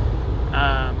again.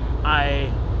 I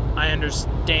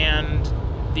understand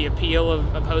the appeal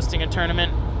of hosting a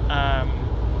tournament,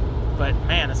 but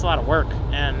man, it's a lot of work,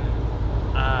 and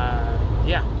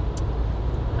yeah,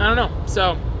 I don't know.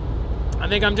 So I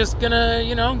think I'm just gonna,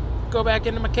 you know, go back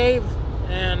into my cave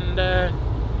and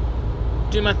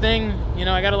do my thing. You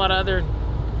know, I got a lot of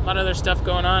other stuff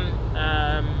going on.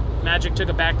 Magic took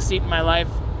a back seat in my life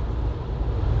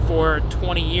for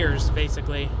 20 years,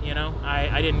 basically. You know,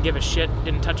 I didn't give a shit,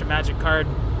 didn't touch a Magic card,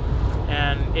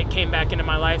 and it came back into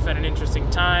my life at an interesting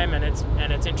time, and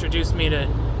it's introduced me to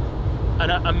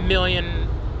a million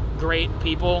great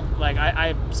people. Like,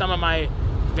 I some of my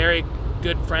very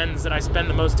good friends that I spend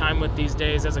the most time with these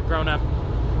days as a grown-up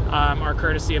are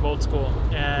courtesy of Old School,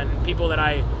 and people that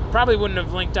I probably wouldn't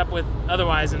have linked up with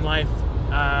otherwise in life.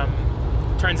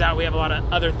 Turns out we have a lot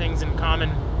of other things in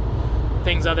common,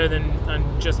 things other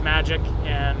than just Magic,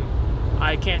 and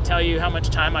I can't tell you how much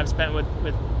time I've spent with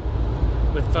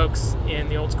folks in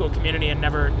the old school community and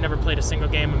never played a single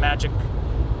game of Magic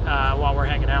while we're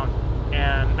hanging out.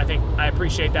 And I think I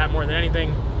appreciate that more than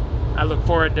anything. I look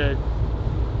forward to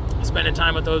spending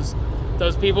time with those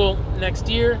people next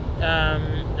year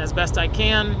as best I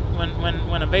can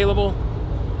when available.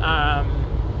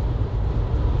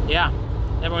 Yeah,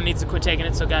 everyone needs to quit taking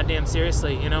it so goddamn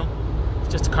seriously. You know,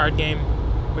 it's just a card game.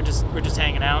 We're just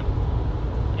hanging out,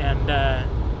 and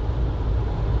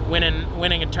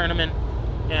winning a tournament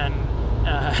and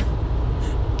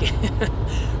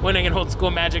winning an old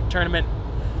school Magic tournament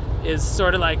is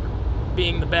sort of like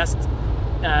being the best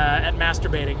at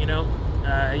masturbating. You know,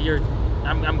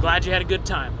 I'm glad you had a good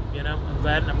time. You know,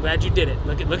 I'm glad you did it.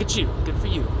 Look at you. Good for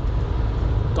you.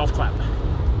 Golf clap.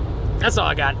 That's all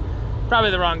I got.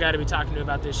 Probably the wrong guy to be talking to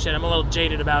about this shit. I'm a little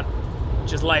jaded about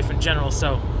just life in general,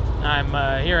 so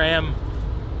I'm here I am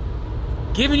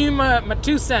giving you my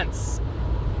 2 cents.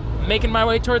 Making my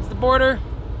way towards the border,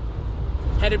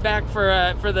 headed back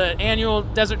for the annual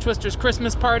Desert Twisters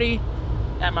Christmas party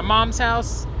at my mom's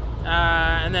house,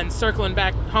 and then circling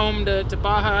back home to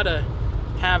Baja to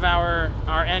have our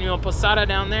annual posada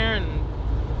down there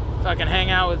and fucking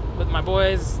hang out with my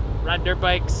boys, ride dirt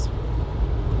bikes,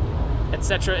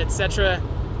 etc., etc.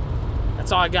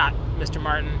 That's all I got, Mr.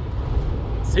 Martin.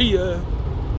 See ya.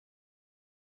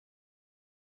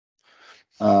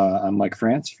 I'm Mike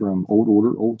France from Old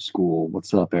Order, Old School.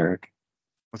 What's up, Eric?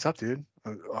 What's up, dude?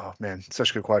 Oh man,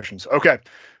 such good questions. Okay,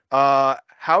 how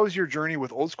has your journey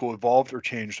with Old School evolved or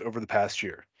changed over the past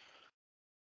year?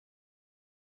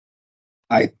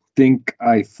 I think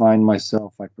I find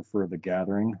myself, I prefer the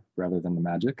Gathering rather than the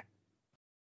Magic.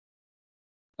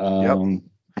 Yep.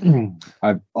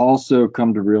 I've also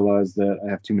come to realize that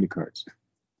I have too many cards.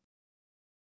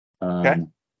 Okay.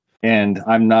 And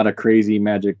I'm not a crazy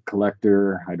Magic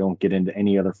collector. I don't get into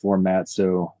any other format.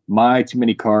 So my too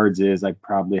many cards is I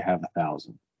probably have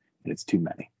 1,000, and it's too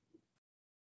many.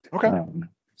 Okay.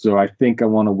 So I think I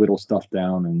want to whittle stuff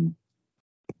down and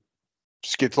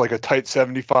just get to like a tight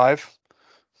 75.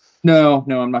 No,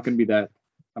 I'm not going to be that.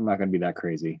 I'm not going to be that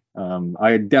crazy.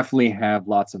 I definitely have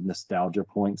lots of nostalgia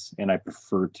points, and I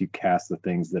prefer to cast the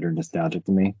things that are nostalgic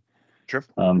to me. Sure.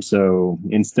 So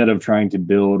instead of trying to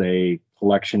build a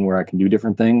collection where I can do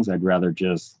different things, I'd rather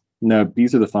just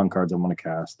these are the fun cards I want to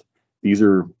cast. These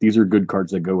are good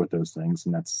cards that go with those things,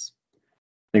 and I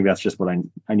think that's just what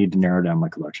I need to narrow down my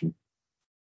collection.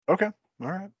 Okay.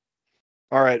 All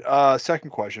right. Second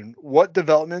question: what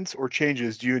developments or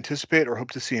changes do you anticipate or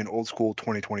hope to see in Old School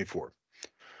 2024?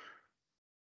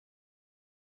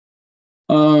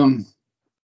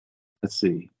 Let's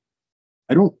see.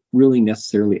 I don't really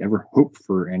necessarily ever hope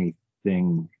for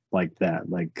anything like that.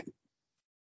 Like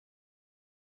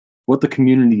what the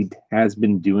community has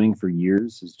been doing for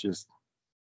years is just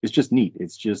neat.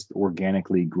 It's just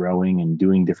organically growing and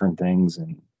doing different things,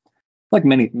 and like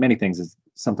many things,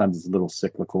 sometimes it's a little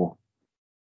cyclical.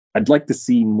 I'd like to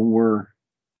see more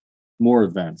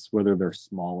events, whether they're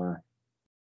smaller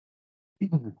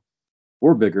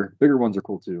or bigger. Bigger ones are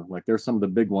cool too. Like there's some of the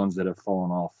big ones that have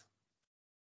fallen off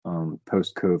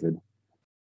post-COVID,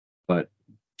 but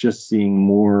just seeing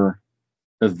more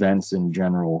events in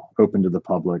general open to the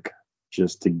public,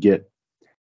 just to get,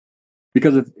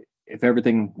 because if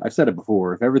everything, I've said it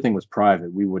before, if everything was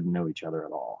private, we wouldn't know each other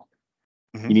at all.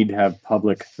 Mm-hmm. You need to have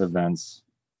public events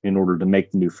in order to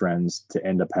make the new friends, to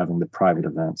end up having the private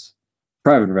events.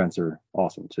 Private events are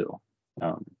awesome too,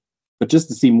 but just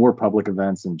to see more public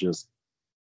events and just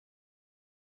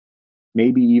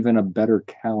maybe even a better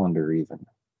calendar, even.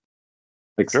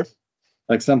 Like, sure.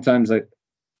 Like sometimes like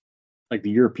the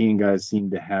European guys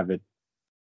seem to have it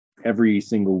every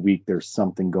single week. There's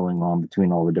something going on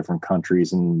between all the different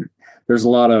countries, and there's a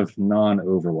lot of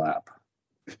non-overlap.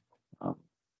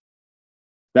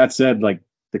 That said, like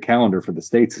the calendar for the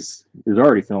States is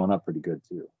already filling up pretty good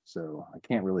too. So I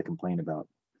can't really complain about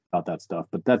that stuff.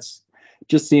 But that's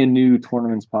just seeing new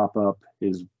tournaments pop up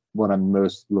is what I'm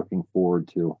most looking forward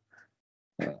to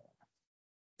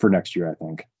for next year, I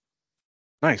think.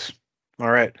 Nice. All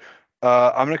right.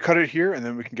 I'm going to cut it here, and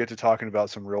then we can get to talking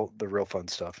about the real fun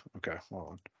stuff. Okay.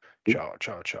 Hold on.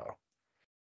 Ciao.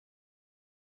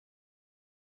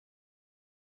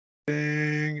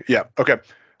 Yeah. Okay.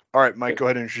 All right, Mike, go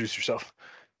ahead and introduce yourself.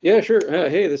 Yeah, sure.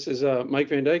 Hey, this is Mike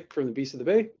Van Dyke from the Beast of the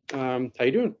Bay. How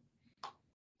you doing?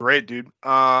 Great, dude.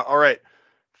 All right.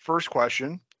 First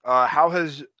question. How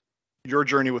has your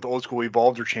journey with Old School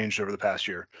evolved or changed over the past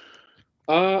year?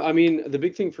 I mean, the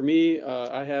big thing for me,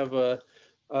 I have a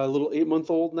a little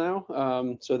 8-month-old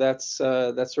now. So that's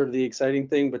sort of the exciting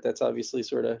thing, but that's obviously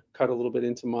sort of cut a little bit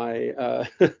into my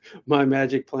my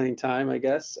Magic playing time, I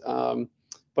guess.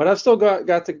 But I've still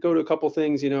got to go to a couple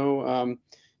things,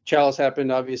 Chalice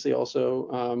happened obviously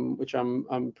also, which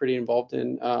I'm pretty involved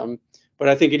in. But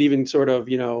I think it even sort of,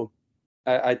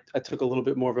 I took a little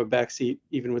bit more of a backseat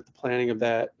even with the planning of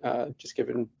that, just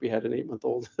given we had an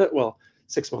 8-month-old, well,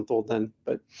 6-month-old then,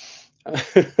 but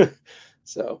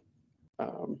so.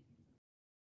 All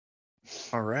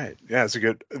right. Yeah, it's a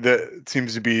good. That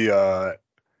seems to be a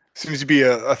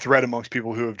thread amongst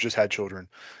people who have just had children.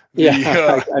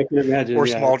 I can imagine. Or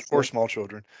small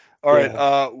children. All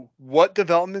right. What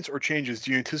developments or changes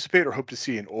do you anticipate or hope to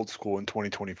see in Old School in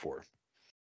 2024?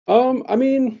 I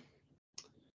mean,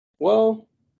 well,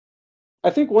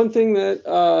 I think one thing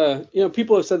that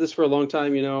people have said this for a long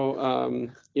time.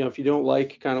 If you don't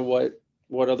like kind of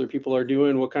what other people are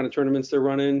doing, what kind of tournaments they're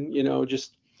running,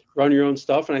 just run your own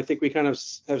stuff. And I think we kind of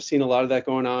have seen a lot of that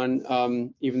going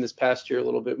on, even this past year a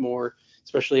little bit more,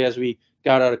 especially as we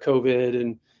got out of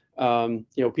COVID and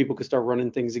people could start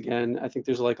running things again. I think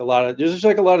there's a lot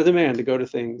of demand to go to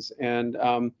things, and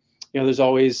there's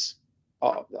always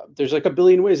there's like a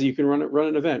billion ways that you can run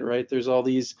an event, right? There's all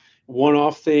these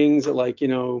one-off things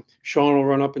that Sean will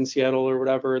run up in Seattle or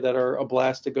whatever that are a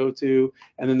blast to go to,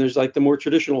 and then there's like the more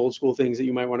traditional old school things that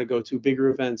you might want to go to, bigger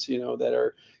events, that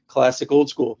are classic old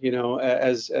school,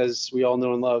 as we all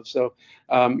know and love. So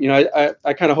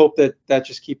I kind of hope that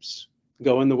just keeps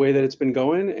going the way that it's been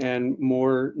going, and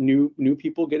more new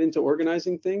people get into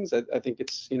organizing things. I think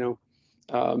it's I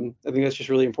think that's just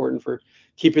really important for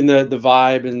keeping the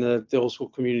vibe and the old school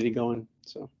community going.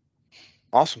 So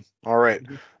awesome. All right.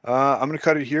 I'm going to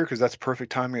cut it here because that's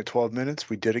perfect timing at 12 minutes.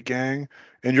 We did it, gang.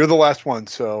 And you're the last one,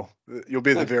 so you'll be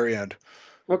at the very end.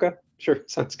 Okay. Sure.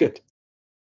 Sounds good.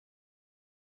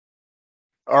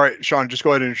 All right, Sean, just go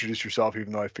ahead and introduce yourself,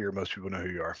 even though I figure most people know who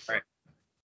you are. All right.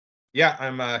 Yeah,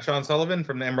 I'm Sean Sullivan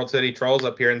from the Emerald City Trolls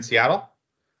up here in Seattle.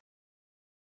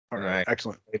 All right.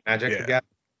 Excellent. Magic again.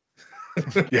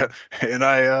 Yeah, and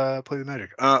I play the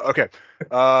Magic. Okay.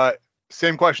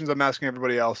 Same questions I'm asking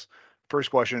everybody else.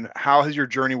 First question: how has your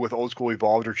journey with Old School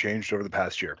evolved or changed over the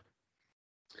past year?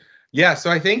 Yeah,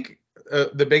 so I think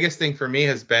the biggest thing for me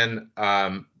has been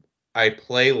I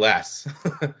play less.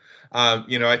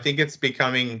 I think it's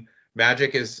becoming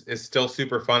Magic is still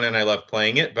super fun and I love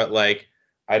playing it, but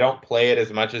I don't play it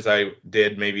as much as I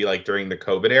did maybe during the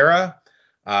COVID era.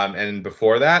 And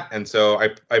before that. And so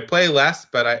I play less,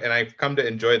 but I've come to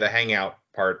enjoy the hangout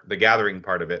part, the gathering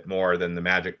part of it more than the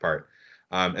Magic part.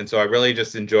 And so I really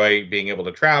just enjoy being able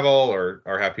to travel or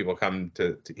have people come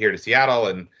to here to Seattle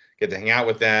and get to hang out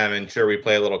with them. And sure, we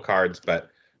play a little cards, but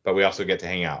we also get to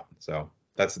hang out. So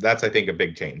that's I think a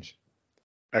big change.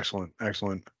 Excellent.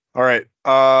 All right.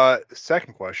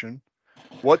 Second question: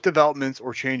 what developments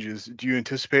or changes do you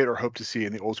anticipate or hope to see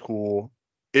in Old School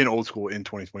in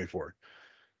 2024?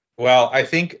 Well, I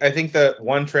think the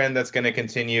one trend that's going to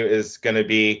continue is going to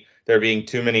be there being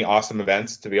too many awesome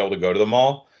events to be able to go to them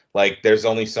all. There's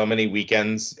only so many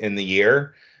weekends in the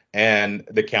year, and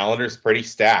the calendar is pretty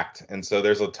stacked. And so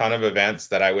there's a ton of events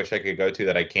that I wish I could go to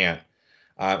that I can't.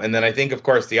 And then I think, of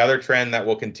course, the other trend that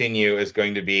will continue is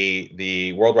going to be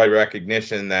the worldwide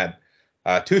recognition that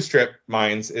 2 strip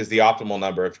mines is the optimal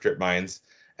number of strip mines,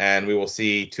 and we will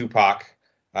see Tupac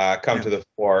come to the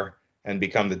fore and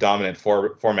become the dominant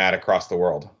format across the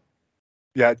world.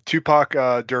 Yeah, Tupac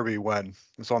Derby when?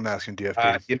 That's all I'm asking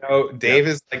DFP. Dave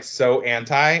is so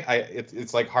anti.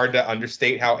 It's hard to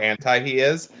understate how anti he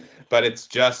is, but it's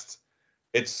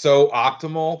so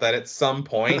optimal that at some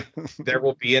point there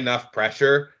will be enough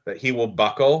pressure that he will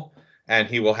buckle and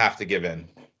he will have to give in.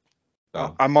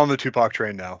 So. I'm on the Tupac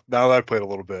train now. Now that I've played a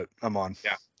little bit, I'm on.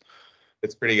 Yeah,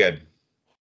 it's pretty good.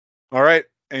 All right.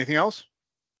 Anything else?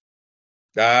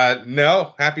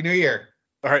 No. Happy New Year.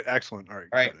 All right. Excellent. All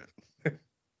right.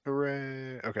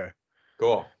 Hooray. Okay.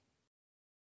 Cool.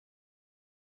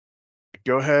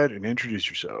 Go ahead and introduce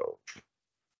yourself.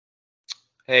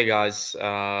 Hey guys,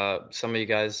 some of you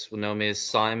guys will know me as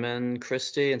Simon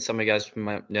Christie, and some of you guys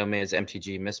might know me as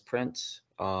MTG Misprint,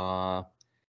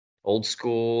 Old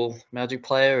School Magic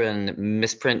player and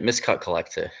Misprint Miscut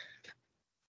collector.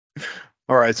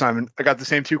 All right, Simon, I got the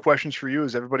same 2 questions for you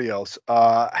as everybody else.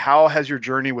 How has your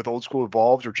journey with Old School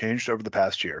evolved or changed over the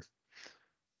past year?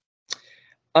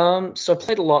 So I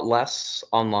played a lot less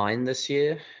online this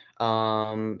year.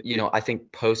 I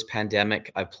think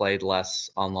post-pandemic, I played less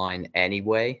online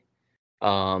anyway.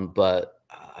 But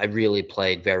I really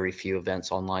played very few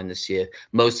events online this year,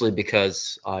 mostly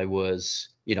because I was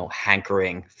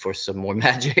hankering for some more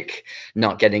Magic,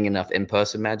 not getting enough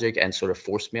in-person Magic, and sort of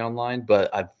forced me online. But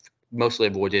I've mostly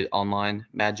avoided online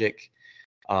Magic.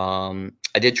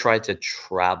 I did try to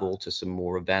travel to some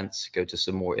more events, go to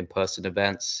some more in-person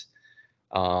events,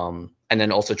 and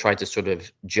then also try to sort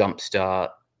of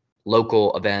jumpstart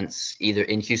local events, either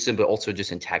in Houston, but also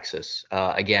just in Texas.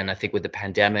 Again, I think with the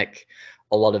pandemic,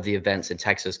 a lot of the events in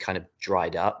Texas kind of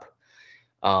dried up.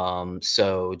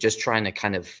 So just trying to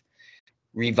kind of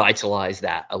revitalize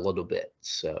that a little bit.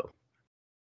 So.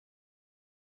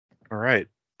 All right.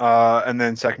 And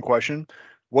then second question,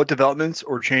 what developments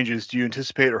or changes do you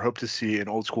anticipate or hope to see in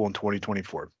Old School in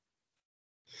 2024?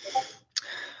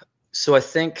 So I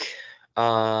think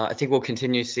we'll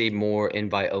continue to see more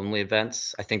invite-only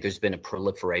events. I think there's been a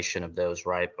proliferation of those,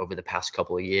 right, over the past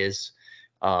couple of years.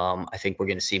 I think we're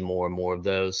going to see more and more of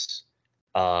those.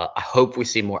 I hope we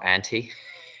see more anti,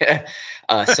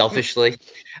 selfishly.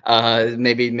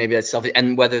 Maybe that's selfish,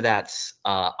 and whether that's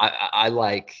I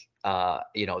like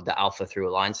the Alpha through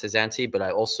Alliances anti, but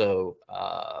I also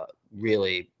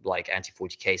really like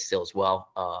anti-40K still as well.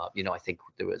 I think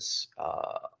there was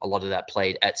a lot of that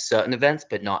played at certain events,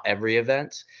 but not every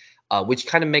event, which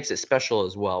kind of makes it special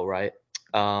as well, right?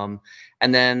 And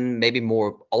then maybe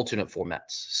more alternate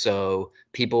formats. So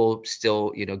people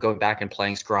still, going back and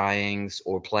playing Scryings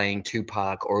or playing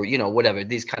Tupac or, whatever,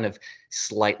 these kind of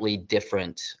slightly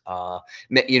different,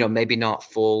 maybe not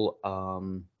full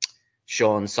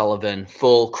Sean Sullivan,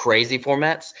 full crazy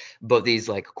formats, but these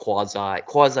like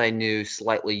quasi new,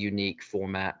 slightly unique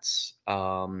formats.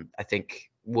 I think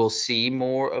we'll see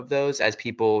more of those as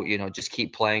people, just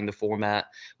keep playing the format.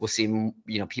 We'll see,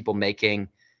 people making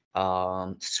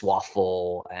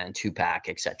Swaffle and Tupac,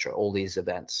 etc. All these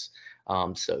events.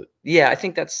 So yeah, I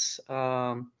think that's.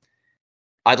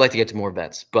 I'd like to get to more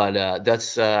events, but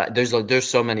that's there's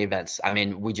so many events. I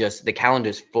mean, the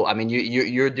calendar's full. I mean,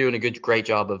 you're doing a great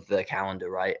job of the calendar,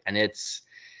 right? And it's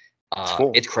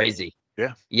crazy.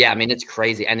 Yeah. Yeah, I mean, it's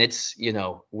crazy, and it's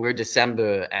we're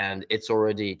December and it's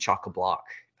already chock-a-block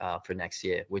for next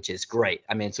year, which is great.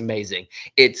 I mean, it's amazing.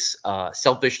 It's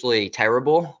selfishly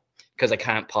terrible because I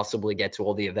can't possibly get to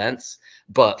all the events,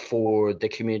 but for the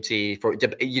community,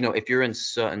 if you're in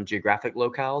certain geographic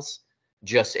locales,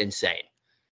 just insane.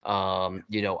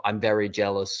 I'm very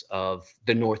jealous of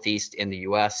the Northeast in the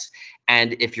US.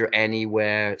 And if you're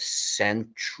anywhere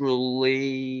centrally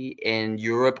in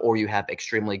Europe, or you have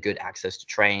extremely good access to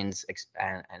trains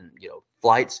and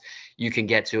flights, you can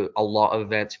get to a lot of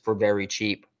events for very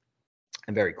cheap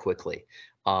and very quickly.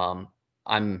 I'm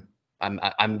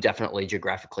definitely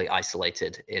geographically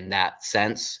isolated in that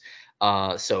sense.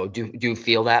 So do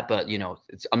feel that, but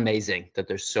it's amazing that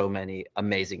there's so many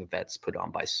amazing events put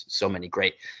on by so many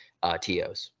great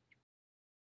TOs.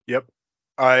 Yep.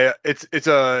 It's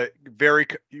a very,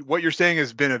 what you're saying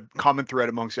has been a common thread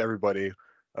amongst everybody.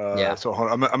 Yeah. So hold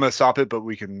on, I'm gonna stop it, but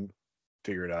we can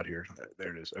figure it out here.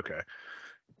 There it is. Okay.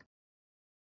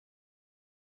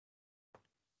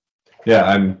 Yeah,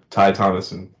 I'm Ty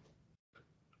Thomason.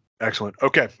 Excellent.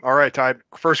 Okay. All right, Ty.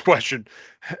 First question.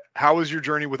 How has your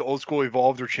journey with Old School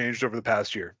evolved or changed over the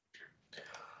past year?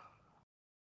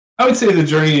 I would say the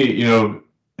journey,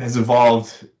 has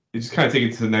evolved. It just kind of take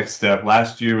it to the next step.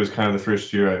 Last year was kind of the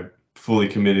first year I fully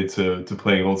committed to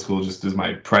playing Old School just as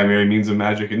my primary means of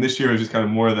Magic. And this year was just kind of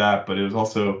more of that, but it was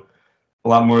also a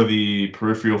lot more of the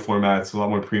peripheral formats, a lot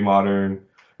more pre-modern,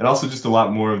 and also just a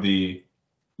lot more of the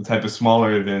type of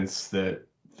smaller events that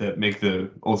make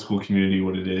the Old School community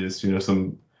what it is.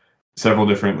 Several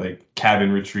different like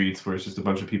cabin retreats where it's just a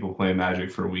bunch of people playing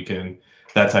Magic for a weekend,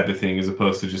 that type of thing, as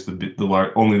opposed to just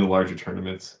only the larger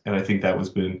tournaments. And I think that was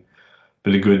been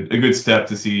a good step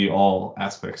to see all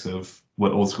aspects of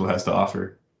what Old School has to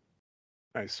offer.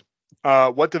 Nice.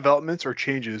 What developments or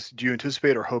changes do you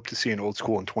anticipate or hope to see in Old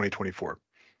School in 2024?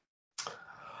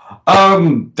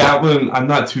 That one I'm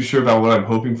not too sure about what I'm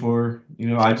hoping for.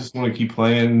 I just want to keep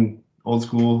playing Old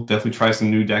School, definitely try some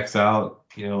new decks out.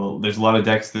 There's a lot of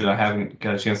decks that I haven't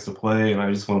got a chance to play, and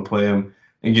I just want to play them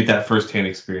and get that first-hand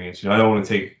experience. I don't want to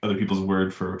take other people's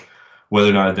word for whether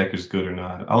or not a deck is good or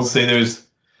not. I'll say there's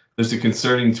a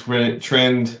concerning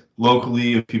trend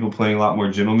locally of people playing a lot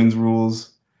more gentlemen's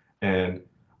rules, and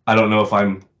I don't know if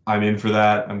I'm in for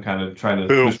that. I'm kind of trying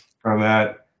to push on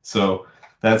that. So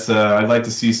that's I'd like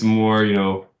to see some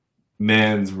more,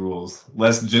 man's rules,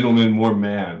 less gentleman, more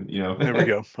man. There we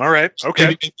go. All right. Okay.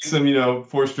 Maybe some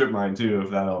 4 strip mine too,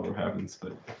 if that ever happens.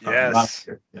 But yes.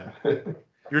 Yeah.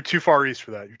 You're too far east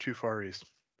for that. You're too far east.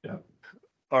 Yeah.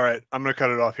 All right. I'm gonna cut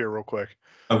it off here real quick.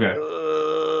 Okay.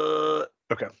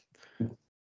 Okay.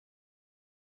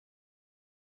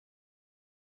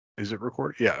 Is it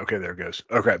recorded? Yeah. Okay. There it goes.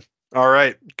 Okay. All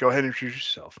right. Go ahead and introduce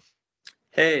yourself.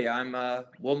 Hey, I'm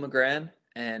Will McGran,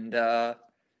 and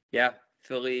yeah,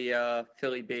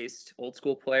 Philly-based old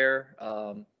school player.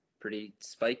 Pretty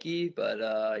spiky,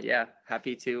 but yeah,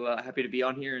 happy to be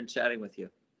on here and chatting with you.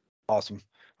 Awesome.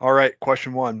 All right.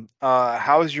 Question 1.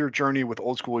 How has your journey with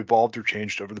old school evolved or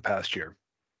changed over the past year?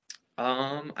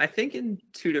 I think in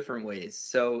 2 different ways.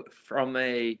 So from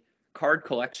a card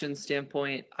collection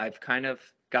standpoint, I've kind of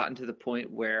gotten to the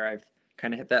point where I've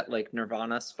kind of hit that like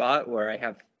nirvana spot where I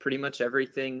have pretty much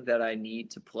everything that I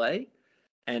need to play.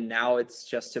 And now it's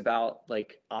just about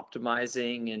like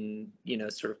optimizing and, you know,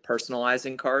 sort of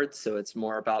personalizing cards. So it's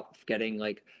more about getting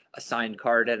like a signed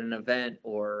card at an event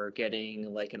or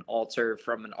getting like an alter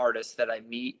from an artist that I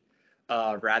meet,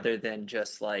 rather than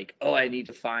just like, oh, I need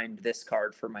to find this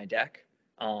card for my deck,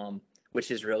 which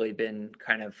has really been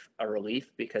kind of a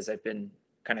relief because I've been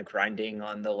kind of grinding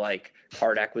on the like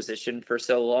card acquisition for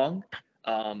so long.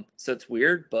 So it's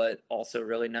weird, but also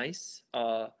really nice.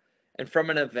 And from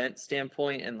an event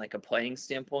standpoint and like a playing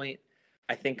standpoint,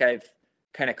 I think I've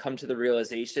kind of come to the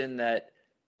realization that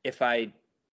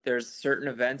there's certain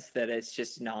events that it's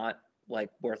just not like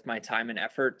worth my time and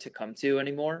effort to come to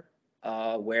anymore,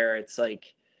 where it's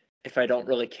like, if I don't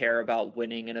really care about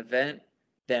winning an event,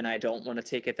 then I don't want to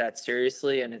take it that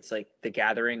seriously. And it's like the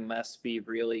gathering must be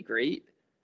really great.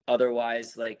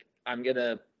 Otherwise, like I'm going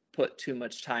to put too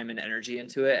much time and energy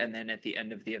into it. And then at the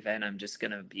end of the event, I'm just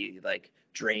going to be like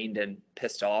drained and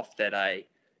pissed off that I,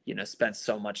 you know, spent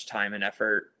so much time and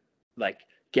effort, like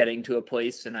getting to a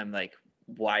place. And I'm like,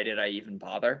 why did I even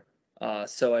bother?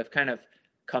 So I've kind of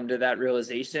come to that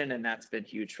realization, and that's been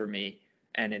huge for me.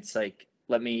 And it's like,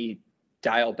 let me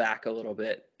dial back a little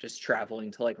bit, just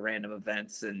traveling to like random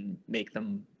events and make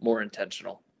them more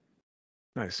intentional.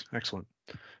 Nice. Excellent.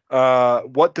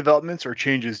 What developments or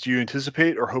changes do you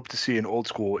anticipate or hope to see in old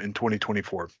school in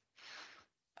 2024?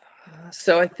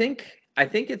 So I think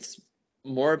it's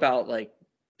more about like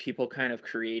people kind of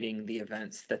creating the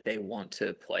events that they want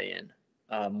to play in,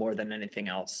 more than anything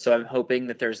else. So I'm hoping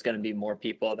that there's going to be more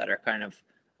people that are kind of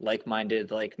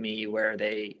like-minded like me, where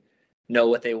they know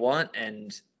what they want,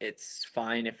 and it's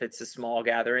fine if it's a small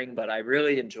gathering, but I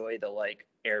really enjoy the like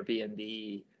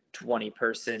Airbnb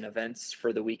 20-person events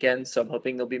for the weekend. So I'm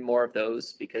hoping there'll be more of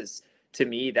those, because to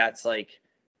me, that's like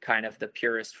kind of the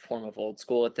purest form of old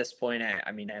school at this point.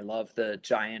 I mean, I love the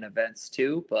giant events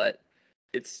too, but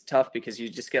it's tough because you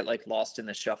just get like lost in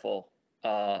the shuffle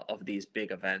of these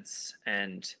big events,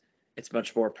 and it's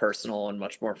much more personal and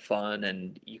much more fun,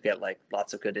 and you get like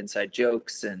lots of good inside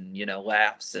jokes and, you know,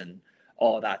 laughs and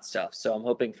all that stuff. So I'm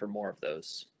hoping for more of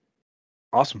those.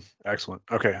 Awesome. Excellent.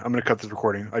 Okay. I'm going to cut this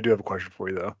recording. I do have a question for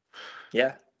you though.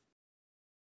 Yeah.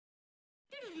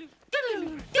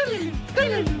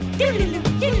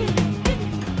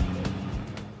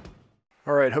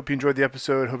 All right. Hope you enjoyed the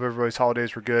episode. Hope everybody's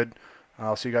holidays were good.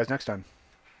 I'll see you guys next time.